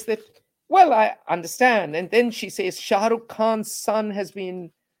point is that, well, I understand. And then she says, Shah Rukh Khan's son has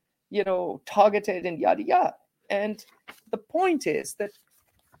been, targeted and yada, yada. And the point is that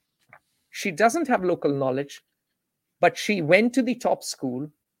she doesn't have local knowledge, but she went to the top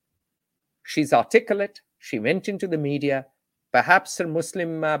school. She's articulate. She went into the media. Perhaps her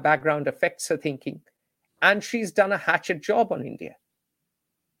Muslim background affects her thinking. And she's done a hatchet job on India.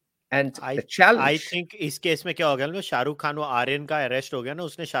 And the challenge... I think इस case में क्या हो गया ना, शाहरुख खान वो आर्यन का arrest हो गया ना,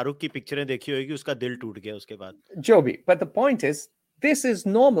 उसने शाहरुख की पिक्चरें देखी होगी, उसका दिल टूट गया उसके बाद. Joby, but the point is, this is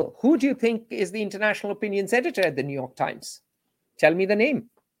normal. Who do you think is the international opinions editor at the New York Times? Tell me the name.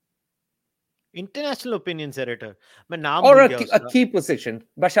 International opinions editor. मैं नाम or भूल गया a key position.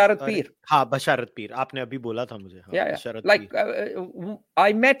 Basharat Peer. हाँ, Basharat Peer. आपने अभी बोला था मुझे. हाँ, yeah. Basharat like Peer.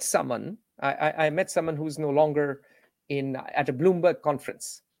 I met someone. I met someone who's no longer at a Bloomberg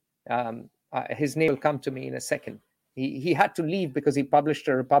conference. His name will come to me in a second. He had to leave because he published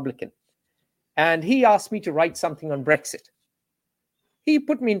a Republican. And he asked me to write something on Brexit. He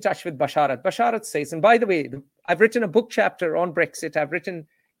put me in touch with Basharat. Basharat says, and by the way, I've written a book chapter on Brexit. I've written,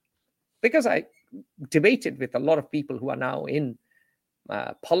 because I debated with a lot of people who are now in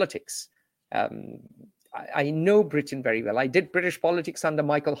politics. I know Britain very well. I did British politics under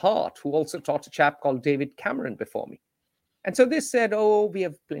Michael Hart, who also taught a chap called David Cameron before me. And so they said, oh, we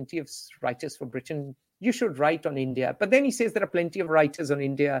have plenty of writers for Britain. You should write on India. But then he says there are plenty of writers on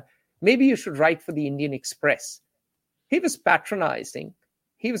India. Maybe you should write for the Indian Express. He was patronizing,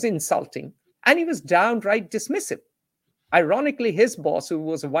 he was insulting, and he was downright dismissive. Ironically, his boss, who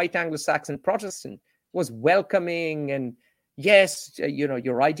was a white Anglo-Saxon Protestant, was welcoming and, yes,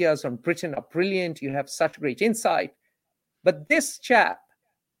 your ideas on Britain are brilliant. You have such great insight. But this chap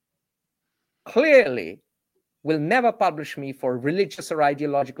clearly will never publish me for religious or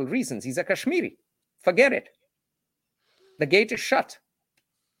ideological reasons. He's a Kashmiri. Forget it. The gate is shut.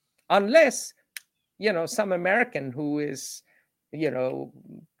 Unless, some American who is,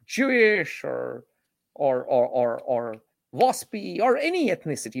 Jewish or WASPy or any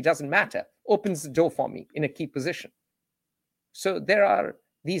ethnicity, doesn't matter, opens the door for me in a key position. So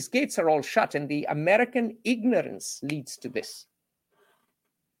these gates are all shut, and the American ignorance leads to this.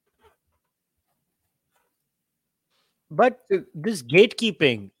 But this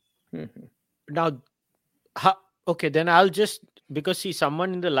gatekeeping, now, okay, then I'll just, because see,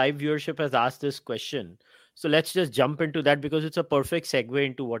 someone in the live viewership has asked this question. So let's just jump into that because it's a perfect segue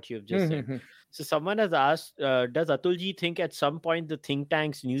into what you've just said. So someone has asked, does Atulji think at some point the think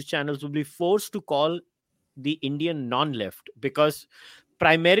tanks, news channels will be forced to call the Indian non-left? Because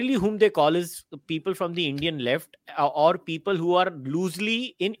primarily whom they call is people from the Indian left or people who are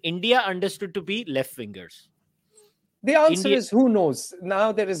loosely in India understood to be left-wingers. The answer is, who knows?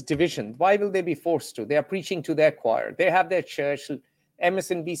 Now there is division. Why will they be forced to? They are preaching to their choir. They have their church.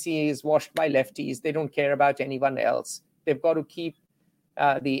 MSNBC is washed by lefties. They don't care about anyone else. They've got to keep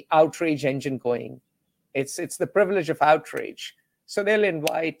the outrage engine going. It's the privilege of outrage. So they'll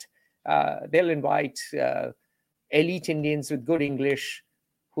invite elite Indians with good English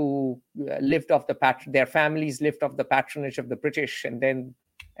who lived off their families lived off the patronage of the British, and then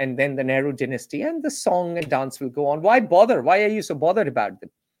the Nehru dynasty, and the song and dance will go on. Why bother? Why are you so bothered about them?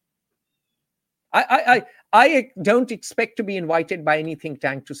 I don't expect to be invited by any think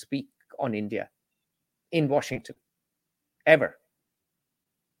tank to speak on India in Washington, ever.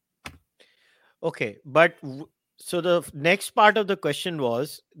 Okay, but so the next part of the question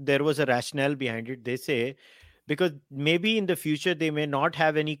was, there was a rationale behind it. They say, because maybe in the future they may not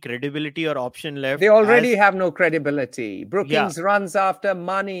have any credibility or option left. They already have no credibility. Brookings Yeah. runs after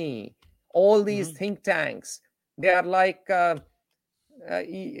money. All these Mhm. think tanks, they are like,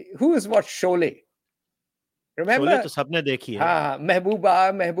 who has watched Sholay? Sholay Remember? तो सबने देखी है.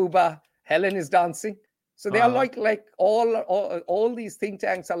 Mehbooba, Helen is dancing. So they are हाँ. like all these think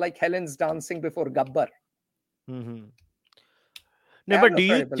tanks are like Helen's dancing before Gabbar. Mhm. They No, have but no do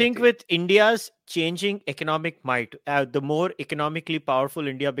you think credibility. with India's changing economic might, the more economically powerful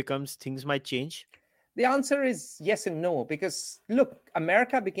India becomes, things might change? The answer is yes and no, because look,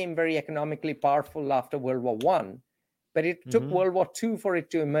 America became very economically powerful after World War One, but it took Mhm. World War II for it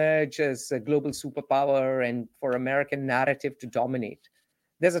to emerge as a global superpower and for American narrative to dominate.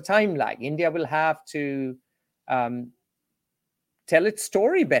 There's a time lag. India will have to tell its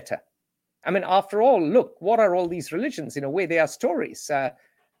story better. I mean, after all, look, what are all these religions? In a way, they are stories.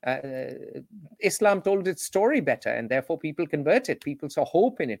 Islam told its story better, and therefore people converted. People saw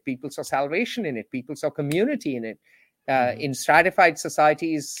hope in it. People saw salvation in it. People saw community in it. In stratified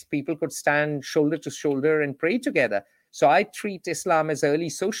societies, people could stand shoulder to shoulder and pray together. So I treat Islam as early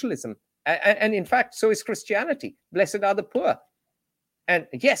socialism. And in fact, so is Christianity. Blessed are the poor. And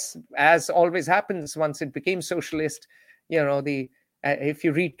yes, as always happens, once it became socialist, if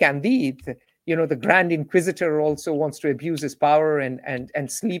you read Candide, the Grand Inquisitor also wants to abuse his power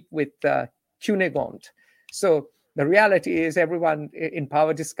and sleep with Cunegonde. So the reality is everyone in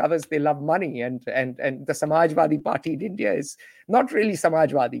power discovers they love money, and the Samajwadi Party in India is not really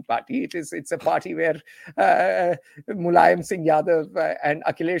Samajwadi Party. It's a party where Mulayam Singh Yadav and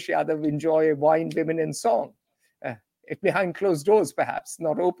Akhilesh Yadav enjoy wine, women, and song. Behind closed doors, perhaps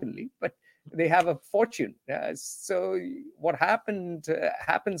not openly, but they have a fortune. So what happens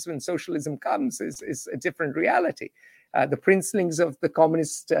when socialism comes is a different reality. The princelings of the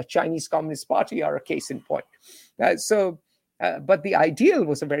Chinese Communist Party are a case in point. But the ideal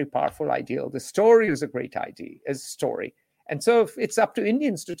was a very powerful ideal. The story was a great story. And so it's up to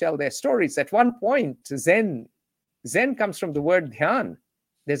Indians to tell their stories. At one point, Zen comes from the word dhyan.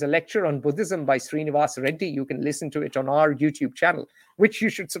 There's a lecture on Buddhism by Srinivas Reddy. You can listen to it on our YouTube channel, which you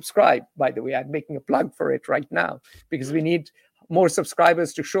should subscribe, by the way. I'm making a plug for it right now because we need more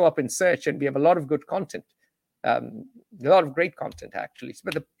subscribers to show up in search, and we have a lot of good content, a lot of great content, actually.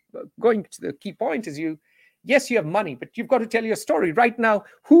 But going to the key point is yes, you have money, but you've got to tell your story. Right now,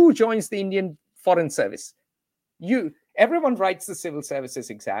 who joins the Indian Foreign Service? Everyone writes the civil services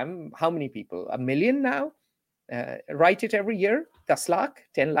exam. How many people? 1 million now? Write it every year. 10 lakh,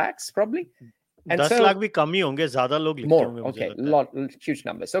 10 lakhs probably. And 10 lakh भी कम ही होंगे, ज्यादा लोग लिखते more. होंगे, Okay, huge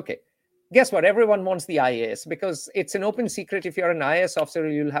numbers. Okay. Guess what? Everyone wants the IAS because it's an open secret. If you're an IAS officer,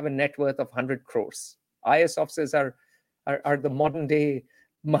 you'll have a net worth of 100 crores. IAS officers are the modern day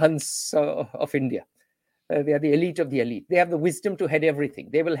Mahants of India. They are the elite of the elite. They have the wisdom to head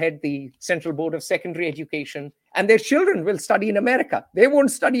everything. They will head the Central Board of Secondary Education, and their children will study in America. They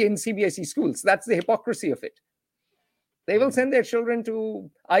won't study in CBSE schools. That's the hypocrisy of it. They will send their children to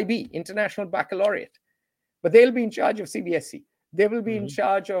IB, International Baccalaureate, but they'll be in charge of CBSE. They will be in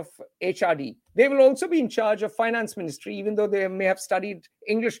charge of HRD. They will also be in charge of Finance Ministry, even though they may have studied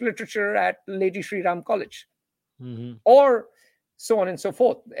English literature at Lady Shri Ram College, or so on and so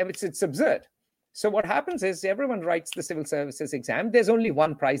forth. It's absurd. So what happens is everyone writes the civil services exam. There's only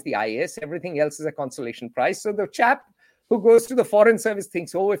one prize, the IAS. Everything else is a consolation prize. So the chap who goes to the foreign service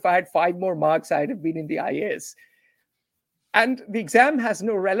thinks, oh, if I had 5 more marks, I'd have been in the IAS. And the exam has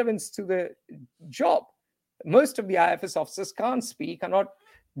no relevance to the job. Most of the IFS officers can't speak, are not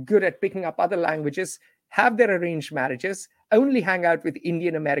good at picking up other languages, have their arranged marriages, only hang out with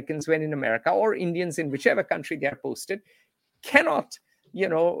Indian Americans when in America, or Indians in whichever country they are posted, cannot,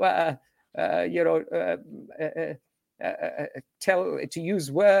 tell, to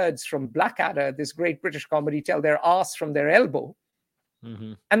use words from Blackadder, this great British comedy, tell their ass from their elbow.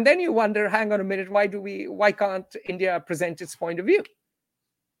 And then you wonder, hang on a minute, why can't India present its point of view?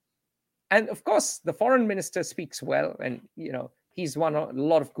 And of course, the foreign minister speaks well, and he's won a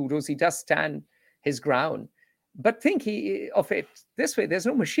lot of kudos. He does stand his ground. But think of it this way: there's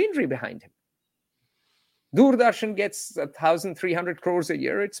no machinery behind him. Doordarshan gets 1,300 crores a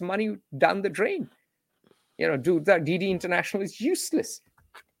year. It's money down the drain. DD International is useless.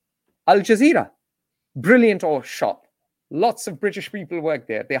 Al Jazeera, brilliant shop. Lots of British people work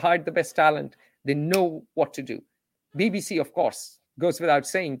there. They hired the best talent. They know what to do. BBC, of course, goes without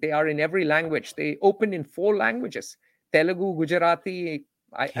saying. They are in every language. They open in 4 languages: Telugu, Gujarati,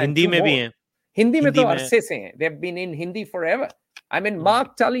 Hindi mein bhi hai. Hindi mein to arse se hain. They've been in Hindi forever. I mean,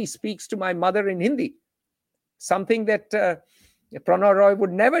 Mark Tully speaks to my mother in Hindi, something that Pranay Roy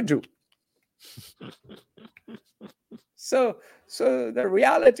would never do. So the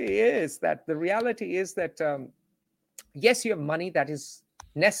reality is that yes, you have money that is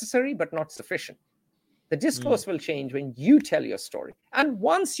necessary but not sufficient. The discourse will change when you tell your story. And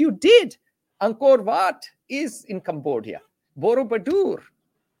once you did, Angkor Wat is in Cambodia. Borobudur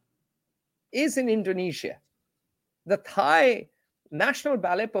is in Indonesia. The Thai National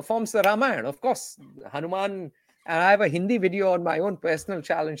Ballet performs the Ramayana. Of course, Hanuman, and I have a Hindi video on my own personal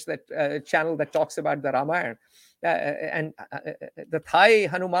channel that talks about the Ramayana. The Thai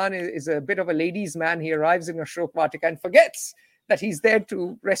Hanuman is a bit of a ladies' man. He arrives in Ashok Vatika and forgets that he's there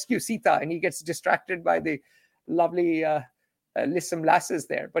to rescue Sita, and he gets distracted by the lovely lissom lasses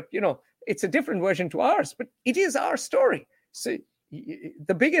there. But, it's a different version to ours, but it is our story. So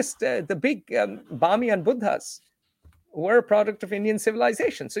the big Bamiyan Buddhas were a product of Indian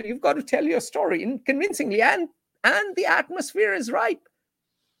civilization. So you've got to tell your story convincingly, and the atmosphere is ripe.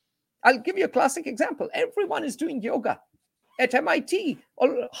 I'll give you a classic example. Everyone is doing yoga. At MIT,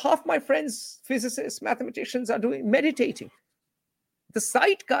 half my friends, physicists, mathematicians, are meditating. The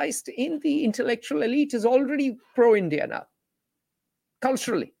zeitgeist in the intellectual elite is already pro-India now,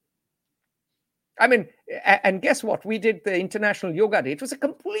 culturally. I mean, and guess what? We did the International Yoga Day. It was a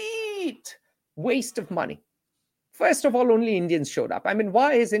complete waste of money. First of all, only Indians showed up. I mean,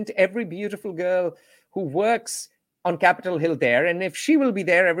 why isn't every beautiful girl who works on Capitol Hill there? And if she will be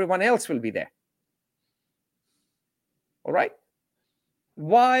there, everyone else will be there. All right?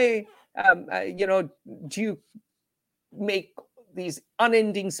 Why, do you make these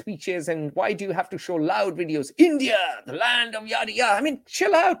unending speeches, and why do you have to show loud videos? India, the land of yada yada. I mean,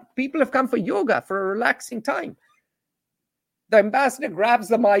 chill out. People have come for yoga, for a relaxing time. The ambassador grabs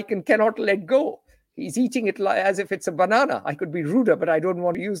the mic and cannot let go. He's eating it as if it's a banana. I could be ruder, but I don't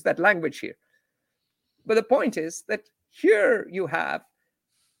want to use that language here. But the point is that here you have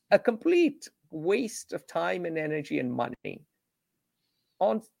a complete waste of time and energy and money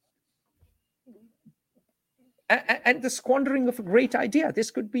and the squandering of a great idea.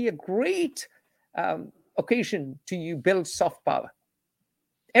 This could be a great occasion to you build soft power.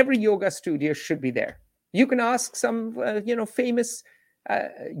 Every yoga studio should be there. You can ask some, famous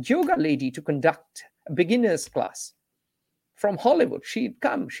yoga lady to conduct a beginner's class from Hollywood. She'd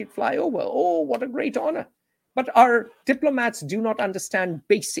come, she'd fly over. Oh, what a great honor. But our diplomats do not understand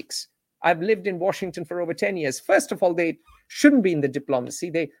basics. I've lived in Washington for over 10 years. First of all, they shouldn't be in the diplomacy.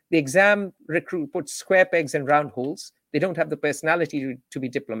 The exam recruit puts square pegs in round holes. They don't have the personality to be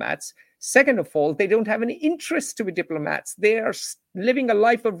diplomats. Second of all, they don't have any interest to be diplomats. They are living a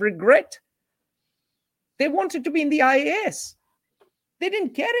life of regret. They wanted to be in the IAS. They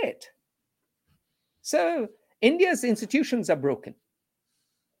didn't get it. So India's institutions are broken.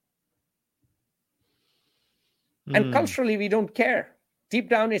 And culturally, we don't care. Deep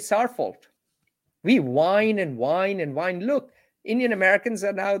down, it's our fault. We whine and whine and whine. Look, Indian Americans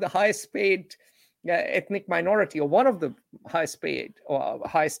are now the highest paid ethnic minority, or one of the highest paid or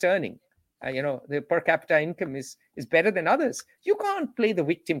highest earning. The per capita income is better than others. You can't play the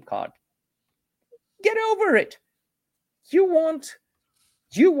victim card. Get over it. You want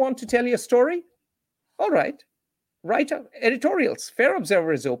to tell your story? All right. Write editorials. Fair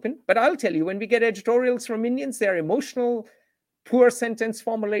Observer is open. But I'll tell you, when we get editorials from Indians, they're emotional, poor sentence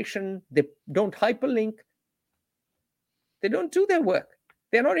formulation. They don't hyperlink. They don't do their work.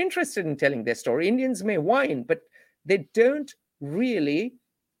 They're not interested in telling their story. Indians may whine, but they don't really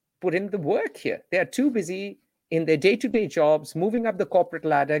put in the work here. They are too busy in their day-to-day jobs, moving up the corporate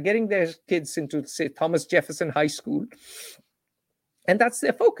ladder, getting their kids into, say, Thomas Jefferson High School. And that's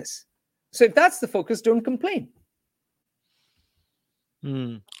their focus. So if that's the focus, don't complain.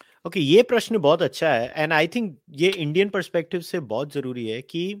 Okay, ये प्रश्न बहुत अच्छा है, and I think ये Indian perspective से बहुत जरूरी है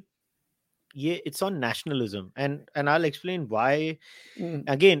कि ये it's on nationalism, and I will explain why.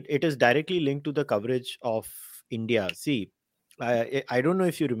 Again, it is directly linked to the coverage of India. See, I don't know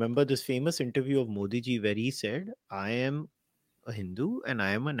if you remember this famous interview of Modi ji where he said, I am a Hindu and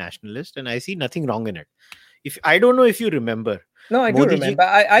I am a nationalist and I see nothing wrong in it. I don't know if you remember. No, I do remember.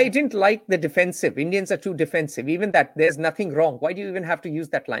 I didn't like the defensive. Indians are too defensive. Even that, there's nothing wrong. Why do you even have to use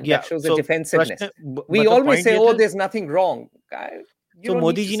that line? That shows a defensiveness. We always say, oh, there's nothing wrong. So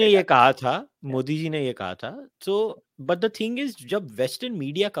Modi ji ने ये कहा था. Modi ji ने ये कहा था. So, but the thing is, जब Western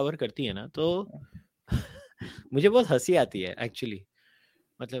media cover करती है ना, तो मुझे बहुत हंसी आती है actually.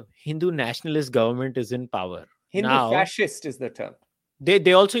 मतलब Hindu nationalist government is in power. Hindu fascist is the term.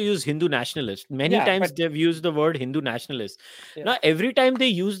 They also use Hindu nationalist. Many times they've used the word Hindu nationalist. Yeah. Now, every time they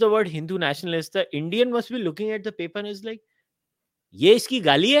use the word Hindu nationalist, the Indian must be looking at the paper and is like, ये इसकी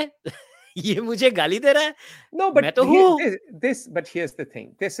गाली है? ये मुझे गाली दे रहा है? No, but मैं तो हूँ। but here's the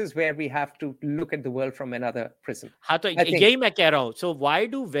thing. This is where we have to look at the world from another prism. हाँ, तो I think यही मैं कह रहा हूँ. So why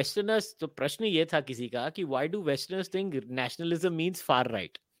do Westerners, तो प्रश्न ये था किसी का कि why do Westerners think nationalism means far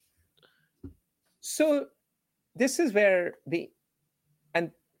right? so. This is where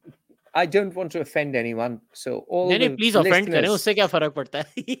and I don't want to offend anyone. So all नहीं नहीं, the प्लीज ऑफेंड करें, listeners, उससे क्या फर्क पड़ता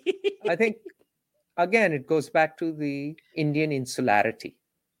है? I think again it goes back to the Indian insularity.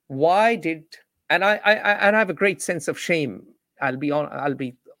 Why did and I have a great sense of shame. I'll be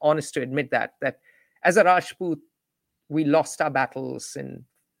honest to admit that as a Rajput we lost our battles and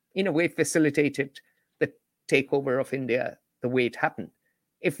in a way facilitated the takeover of India the way it happened.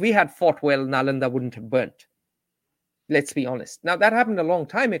 If we had fought well, Nalanda wouldn't have burnt. Let's be honest. Now, that happened a long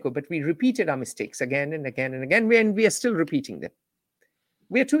time ago, but we repeated our mistakes again and again and again, and we are still repeating them.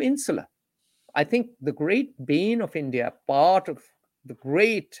 We are too insular. I think the great bane of India, part of the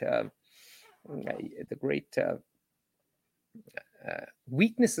great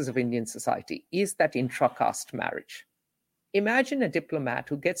weaknesses of Indian society is that intra-caste marriage. Imagine a diplomat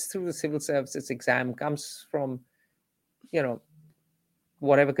who gets through the civil services exam, comes from,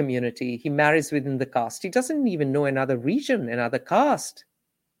 whatever community, he marries within the caste. He doesn't even know another region, another caste.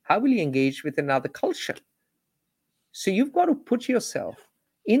 How will he engage with another culture? So you've got to put yourself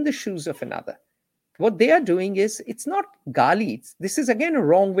in the shoes of another. What they are doing is, it's not gali. This is again a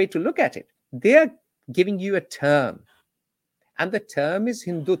wrong way to look at it. They are giving you a term. And the term is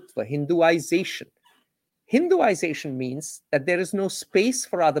Hindutva, Hinduization. Hinduization means that there is no space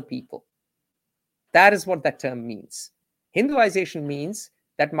for other people. That is what that term means. Hinduization means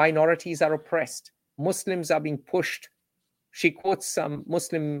that minorities are oppressed. Muslims are being pushed. She quotes some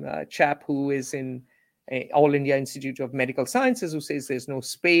Muslim chap who is in All India Institute of Medical Sciences, who says there's no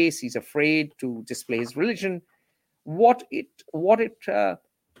space. He's afraid to display his religion. What it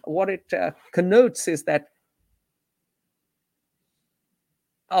connotes is that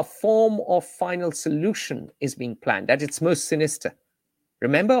a form of final solution is being planned at its most sinister.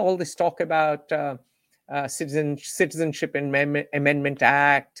 Remember all this talk about Citizenship Amendment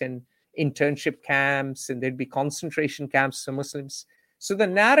Act and internship camps, and there'd be concentration camps for Muslims. So the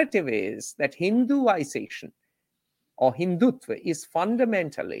narrative is that Hinduization or Hindutva is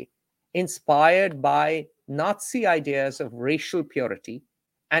fundamentally inspired by Nazi ideas of racial purity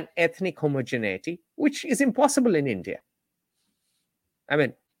and ethnic homogeneity, which is impossible in India. I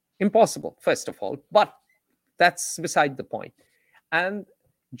mean, impossible, first of all, but that's beside the point. And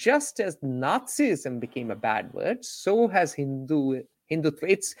just as Nazism became a bad word, so has Hindutva.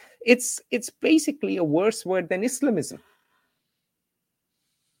 It's basically a worse word than Islamism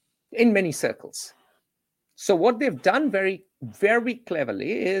in many circles. So what they've done very, very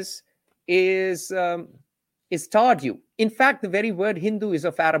cleverly is tarred you. In fact, the very word Hindu is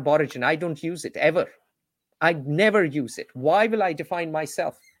of Arab origin. I don't use it ever. I never use it. Why will I define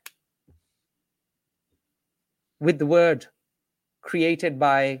myself with the word created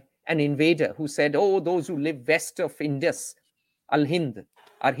by an invader who said, oh, those who live west of Indus, Al-Hind,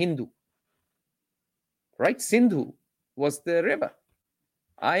 are Hindu. Right? Sindhu was the river.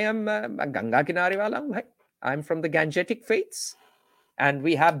 I am a Ganga Kinare wala hu hai. I'm from the Gangetic faiths. And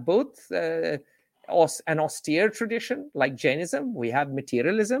we have both an austere tradition like Jainism. We have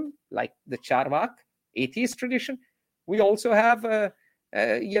materialism like the Charvak atheist tradition. We also have,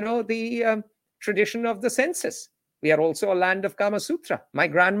 the tradition of the census. We are also a land of Kama Sutra. My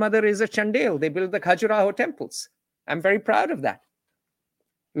grandmother is a Chandel. They built the Khajuraho temples. I'm very proud of that.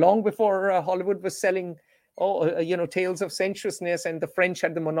 Long before Hollywood was selling, tales of sensuousness and the French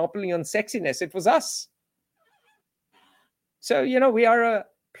had the monopoly on sexiness, it was us. So, we are a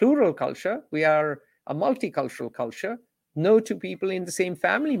plural culture. We are a multicultural culture. No two people in the same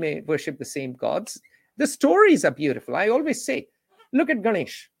family may worship the same gods. The stories are beautiful. I always say, look at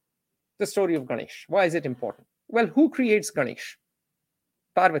Ganesh, the story of Ganesh. Why is it important? Well, who creates Ganesh?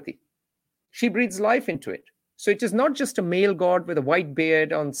 Parvati. She breathes life into it. So it is not just a male god with a white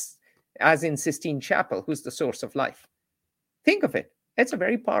beard as in Sistine Chapel, who's the source of life. Think of it. It's a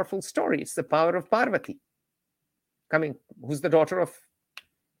very powerful story. It's the power of Parvati, who's the daughter of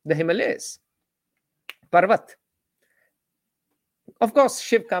the Himalayas. Parvat. Of course,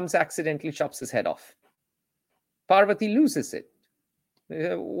 Shiv comes, accidentally chops his head off. Parvati loses it.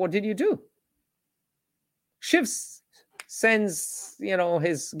 What did you do? Shiv sends,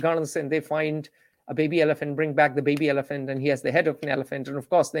 his guns, and they find a baby elephant, bring back the baby elephant, and he has the head of an elephant. And of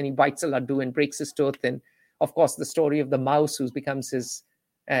course, then he bites a laddu and breaks his tooth. And of course, the story of the mouse who becomes his,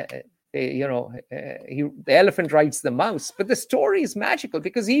 the elephant rides the mouse. But the story is magical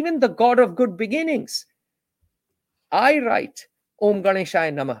because even the God of good beginnings, I write Om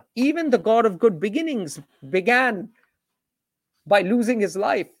Ganeshaya Namah. Even the God of good beginnings began by losing his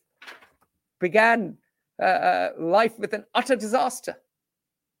life, began life with an utter disaster.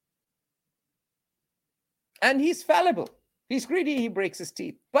 And he's fallible. He's greedy, he breaks his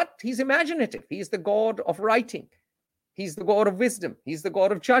teeth. But he's imaginative. He's the God of writing. He's the God of wisdom. He's the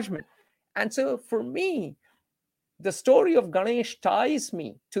God of judgment. And so for me, the story of Ganesh ties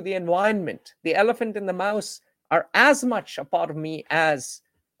me to the environment. The elephant and the mouse are as much a part of me as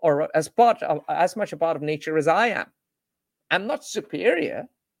much a part of nature as I am. I'm not superior.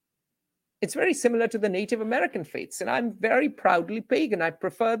 It's very similar to the Native American faiths, and I'm very proudly pagan. I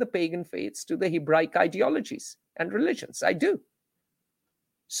prefer the pagan faiths to the Hebraic ideologies and religions. I do.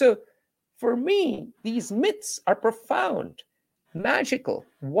 So for me, these myths are profound, magical,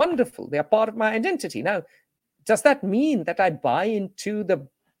 wonderful. They are part of my identity. Now, does that mean that I buy into the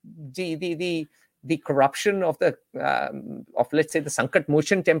corruption of let's say the Sankat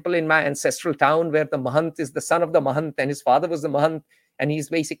Mochan temple in my ancestral town, where the Mahant is the son of the Mahant and his father was the Mahant, and he's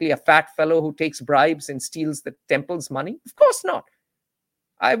basically a fat fellow who takes bribes and steals the temple's money? Of course not.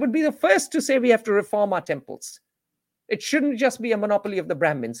 I would be the first to say we have to reform our temples. It shouldn't just be a monopoly of the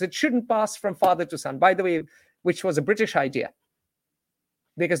Brahmins. It shouldn't pass from father to son, by the way, which was a British idea,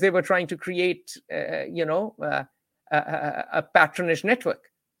 because they were trying to create, a patronage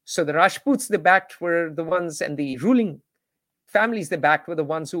network. So the Rajputs they backed were the ones, and the ruling families they backed were the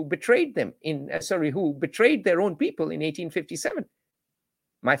ones who betrayed them who betrayed their own people in 1857.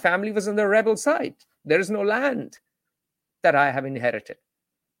 My family was on the rebel side. There is no land that I have inherited.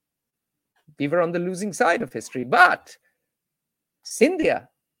 We were on the losing side of history. But Scindia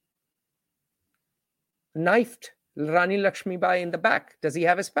knifed Rani Lakshmibai in the back. Does he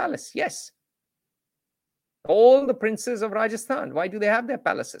have his palace? Yes. All the princes of Rajasthan, why do they have their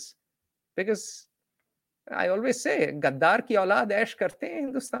palaces? Because I always say, Gaddar ki aulad ऐश करते हैं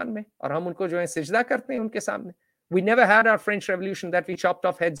हिंदुस्तान में, और हम उनको जो है सिजदा करते हैं उनके सामने. We never had our French Revolution that we chopped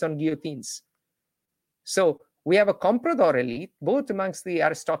off heads on guillotines. So we have a comprador elite, both amongst the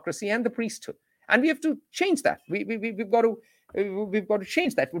aristocracy and the priesthood. And we have to change that. We've got to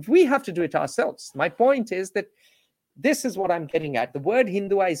change that. But we have to do it ourselves. My point is that this is what I'm getting at. The word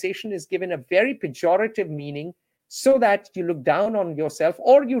Hinduization is given a very pejorative meaning so that you look down on yourself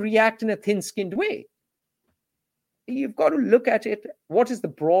or you react in a thin-skinned way. You've got to look at it. What is the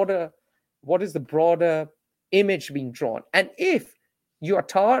broader image being drawn? And if you are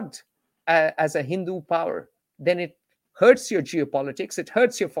tarred as a Hindu power, then it hurts your geopolitics. It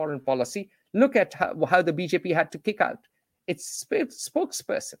hurts your foreign policy. Look at how the BJP had to kick out its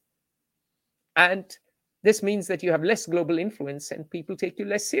spokesperson. And this means that you have less global influence and people take you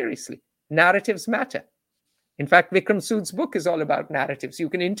less seriously. Narratives matter. In fact, Vikram Sood's book is all about narratives. You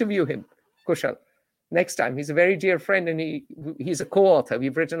can interview him, Kushal, next time. He's a very dear friend and he's a co-author.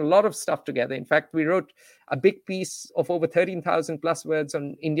 We've written a lot of stuff together. In fact, we wrote a big piece of over 13,000 plus words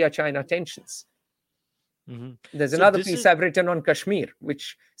on India-China tensions. Mm-hmm. There's another piece I've written on Kashmir,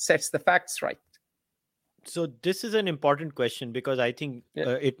 which sets the facts right. So this is an important question because I think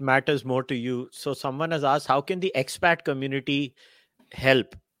it matters more to you. So someone has asked, how can the expat community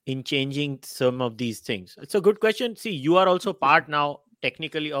help in changing some of these things? It's a good question. See, you are also part now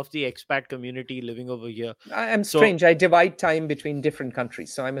technically of the expat community living over here. I am strange. I divide time between different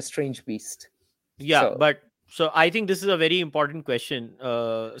countries. So I'm a strange beast. Yeah, so I think this is a very important question.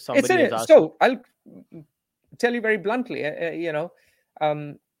 Somebody has asked. So I'll tell you very bluntly,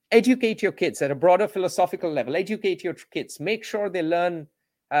 educate your kids at a broader philosophical level. Educate your kids. Make sure they learn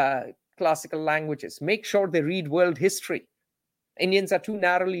classical languages. Make sure they read world history. Indians are too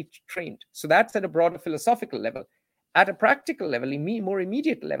narrowly trained. So that's at a broader philosophical level. At a practical level, more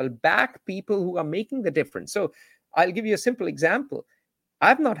immediate level, back people who are making the difference. So I'll give you a simple example.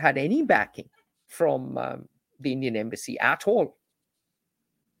 I've not had any backing from the Indian embassy at all.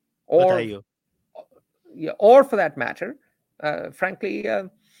 Or for that matter, frankly,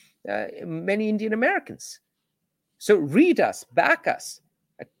 many Indian Americans. So read us, back us,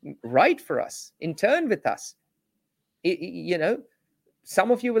 write for us, intern with us.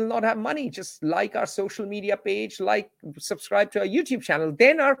 Some of you will not have money. Just like our social media page, subscribe to our YouTube channel.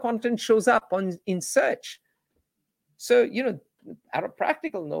 Then our content shows up in search. So, at a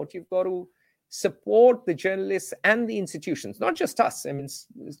practical note, you've got to support the journalists and the institutions, not just us. I mean,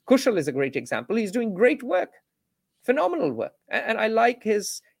 Kushal is a great example. He's doing great work, phenomenal work. And I like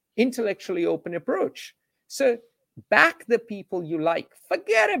his intellectually open approach. So back the people you like.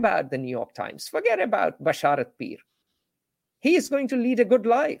 Forget about the New York Times. Forget about Basharat Peer. He is going to lead a good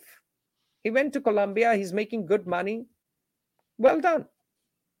life. He went to Columbia. He's making good money. Well done.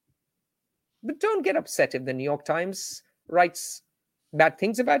 But don't get upset if the New York Times writes bad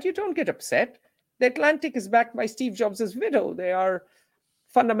things about you, don't get upset. The Atlantic is backed by Steve Jobs' widow. They are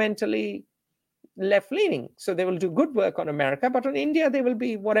fundamentally left-leaning. So they will do good work on America, but on India, they will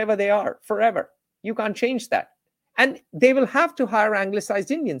be whatever they are forever. You can't change that. And they will have to hire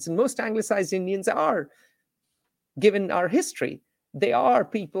anglicized Indians. And most anglicized Indians are, given our history, they are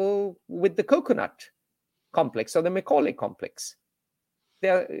people with the coconut complex or the Macaulay complex.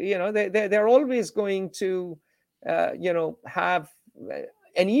 They're always going to, have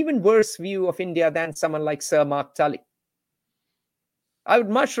an even worse view of India than someone like Sir Mark Tully. I would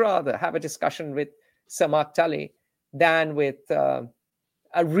much rather have a discussion with Sir Mark Tully than with a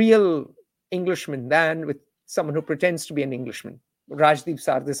real Englishman, than with someone who pretends to be an Englishman. Rajdeep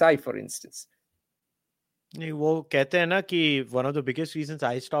Sardesai, for instance. नहीं, वो कहते हैं ना कि one of the biggest reasons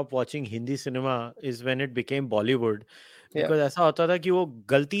I stopped watching Hindi cinema is when it became Bollywood. Because ऐसा होता था कि वो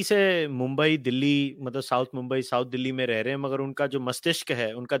गलती से मुंबई दिल्ली मतलब साउथ दिल्ली में रह रहे हैं, मगर उनका जो मस्तिष्क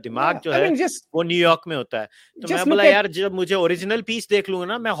है, उनका दिमाग जो है वो न्यूयॉर्क में होता है. तो मैं बोला यार जब मुझे ओरिजिनल पीस देख लूंगा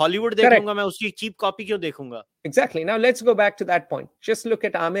ना, मैं हॉलीवुड देख लूंगा, मैं उसकी चीप कॉपी क्यों देखूंगा? Exactly. Now let's go back to that point. Just look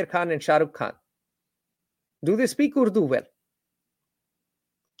at Amir Khan and Shah Rukh Khan. Do they speak Urdu well?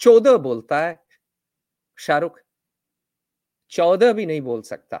 14 बोलता है शाहरुख, 14 भी नहीं बोल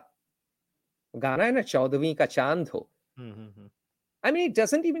सकता. गाना है ना 14वीं का चांद हो. I mean, he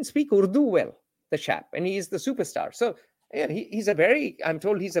doesn't even speak Urdu well, the chap, and he is the superstar. So yeah, I'm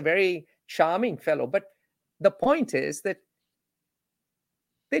told he's a very charming fellow. But the point is that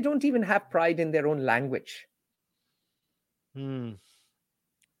they don't even have pride in their own language.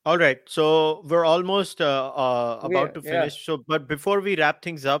 All right, so we're almost about to finish. Yeah. So, but before we wrap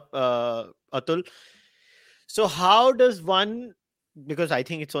things up, Atul, so how does one, because I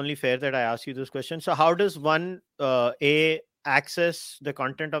think it's only fair that I ask you this question. So how does one access the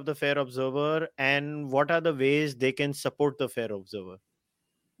content of the Fair Observer, and what are the ways they can support the Fair Observer?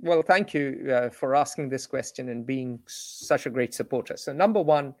 Well, thank you for asking this question and being such a great supporter. So number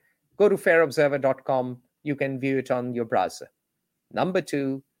one, go to fairobserver.com. You can view it on your browser. Number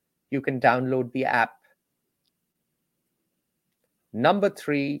two, you can download the app. Number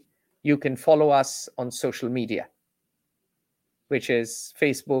three, you can follow us on social media, which is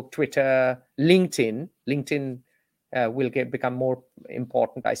Facebook, Twitter, LinkedIn. LinkedIn will become more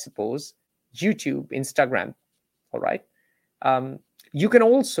important, I suppose. YouTube, Instagram. All right. You can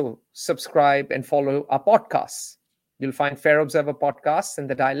also subscribe and follow our podcasts. You'll find Fair Observer podcasts and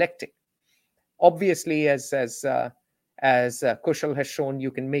The Dialectic. Obviously, as Kushal has shown,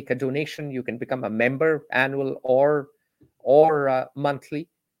 you can make a donation. You can become a member, annual or monthly.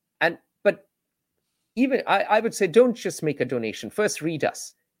 But even I would say, don't just make a donation. First, read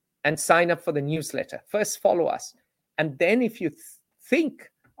us and sign up for the newsletter. First, follow us. And then if you think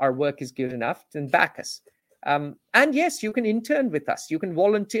our work is good enough, then back us. And yes, you can intern with us. You can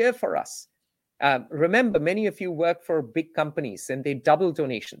volunteer for us. Remember, many of you work for big companies and they double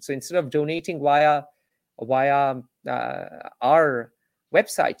donations. So instead of donating via our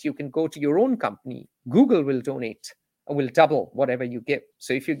website, you can go to your own company. Google will donate, will double whatever you give.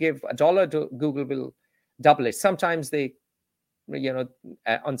 So if you give $1, Google will double it. Sometimes they,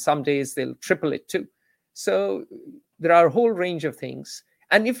 on some days they'll triple it too. So there are a whole range of things.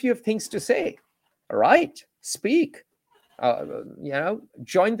 And if you have things to say, write, speak,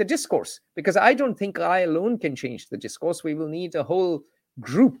 join the discourse, because I don't think I alone can change the discourse. We will need a whole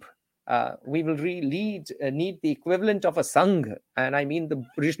group. We will need the equivalent of a Sangh, and I mean the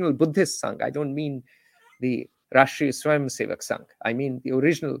original Buddhist Sangh. I don't mean the Rashtriya Swayamsevak Sangh. I mean the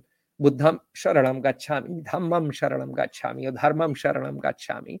original Buddham Sharanam Gacchami, Dhammam Sharanam Gacchami, Dharmam Sharanam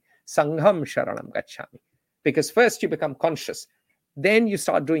Gacchami, Sangham Sharanam Gacchami. Because first you become conscious, then you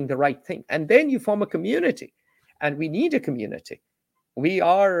start doing the right thing, and then you form a community. And we need a community. We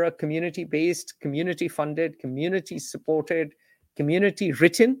are a community-based, community-funded, community-supported,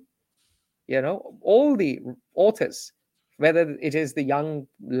 community-written. All the authors, whether it is the young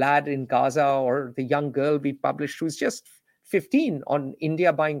lad in Gaza or the young girl we published who's just 15 on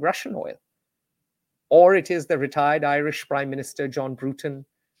India buying Russian oil, or it is the retired Irish Prime Minister John Bruton,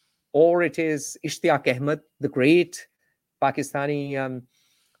 or it is Ishtiaq Ahmed, the great Pakistani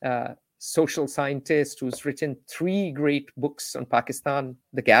social scientist who's written 3 great books on Pakistan: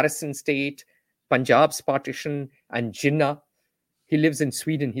 The Garrison State, Punjab's Partition, and Jinnah. He lives in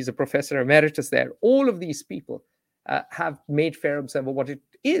Sweden. He's a professor emeritus there. All of these people have made Fair Observer what it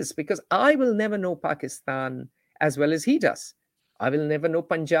is, because I will never know Pakistan as well as he does. I will never know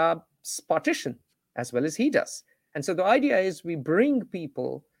Punjab's partition as well as he does. And so the idea is we bring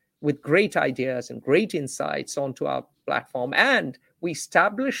people with great ideas and great insights onto our platform, and we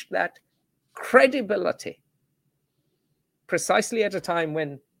establish that credibility, precisely at a time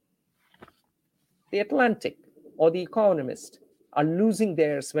when The Atlantic or The Economist are losing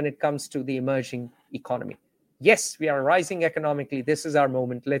theirs when it comes to the emerging economy. Yes, we are rising economically. This is our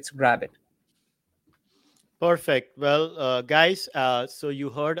moment. Let's grab it. Perfect. Well, guys, so you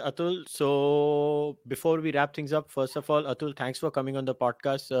heard Atul. So before we wrap things up, first of all, Atul, thanks for coming on the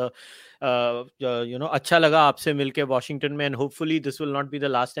podcast. अच्छा लगा आपसे मिलके Washington में, and hopefully this will not be the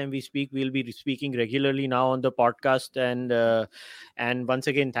last time we speak. We'll be speaking regularly now on the podcast, and once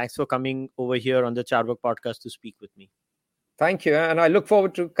again, thanks for coming over here on the Charvak podcast to speak with me. Thank you, and I look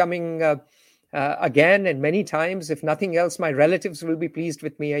forward to coming again and many times. If nothing else, my relatives will be pleased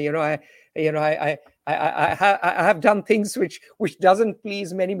with me. I have done things which doesn't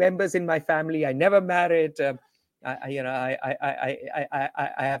please many members in my family. I never married. I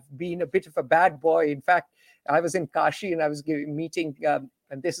have been a bit of a bad boy. In fact, I was in Kashi and I was meeting,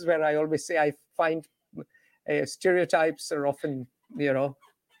 and this is where I always say I find stereotypes are often,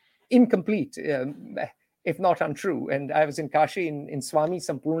 incomplete. If not untrue. And I was in Kashi in Swami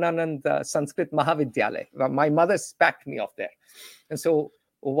Sampurnanand Sanskrit Mahavidyalaya. My mother packed me off there. And so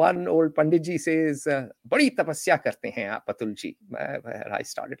one old Panditji says, "Badi tapasya karte hain aap, Atul ji." I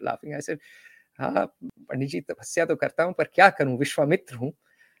started laughing. I said, "Panditji, tapasya to karta hu, par kya karu? Vishwamitra hu.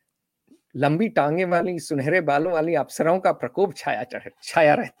 लंबी टांगे वाली सुनहरे बालों वाली अप्सराओं का प्रकोप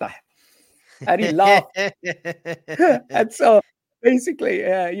छाया रहता है." And he laughed. And so basically,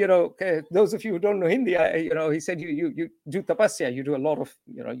 those of you who don't know Hindi, he said, you do tapasya, you do a lot of,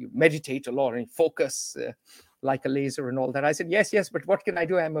 you meditate a lot and focus like a laser and all that. I said, yes, but what can I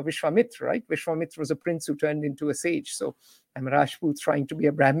do? I'm a Vishwamitra, right? Vishwamitra was a prince who turned into a sage. So I'm a Rajput trying to be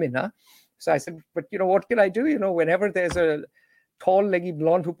a Brahmin. Huh? So I said, but what can I do? Whenever there's a tall, leggy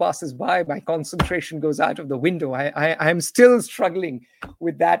blonde who passes by, my concentration goes out of the window. I'm still struggling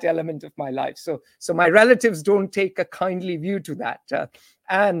with that element of my life. So my relatives don't take a kindly view to that,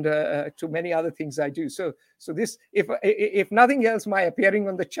 and to many other things I do. So this, if nothing else, my appearing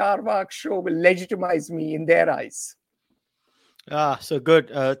on the Charvak show will legitimize me in their eyes. So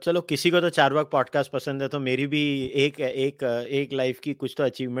good. चलो किसी को तो Charvaka podcast पसंद है तो मेरी भी एक लाइफ की कुछ तो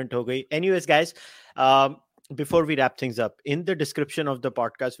अचीवमेंट हो गई. Anyways, guys, before we wrap things up, in the description of the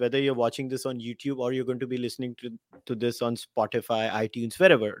podcast, whether you're watching this on YouTube or you're going to be listening to this on Spotify, iTunes,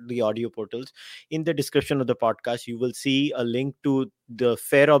 wherever the audio portals, in the description of the podcast, you will see a link to the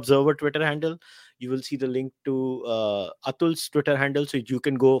Fair Observer Twitter handle. You will see the link to Atul's Twitter handle. So you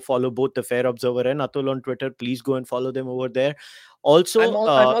can go follow both the Fair Observer and Atul on Twitter. Please go and follow them over there. Also, I'm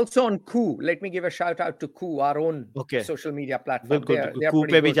also on Koo. Let me give a shout out to Koo, our own social media platform. Koo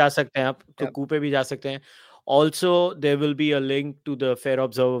पे भी जा सकते हैं आप. तो Koo पे भी जा सकते हैं. Also, there will be a link to the Fair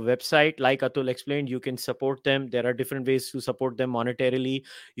Observer website. Like Atul explained, you can support them. There are different ways to support them monetarily.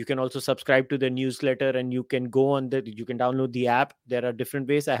 You can also subscribe to the newsletter, and you can go on you can download the app. There are different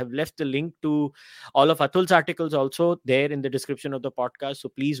ways. I have left the link to all of Atul's articles also there in the description of the podcast. So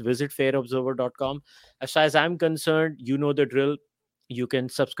please visit fairobserver.com. As far as I'm concerned, you know the drill. You can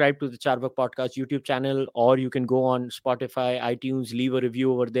subscribe to the Charvak Podcast YouTube channel, or you can go on Spotify, iTunes, leave a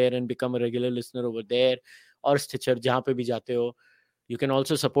review over there and become a regular listener over there, or Stitcher, जहाँ पे भी जाते हो. You can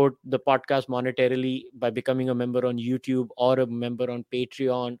also support the podcast monetarily by becoming a member on YouTube or a member on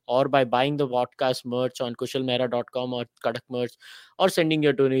Patreon, or by buying the podcast merch on kushalmehra.com or Kadak merch, or sending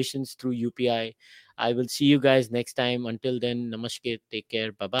your donations through UPI. I will see you guys next time. Until then, namaste. Take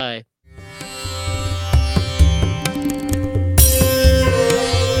care. Bye-bye.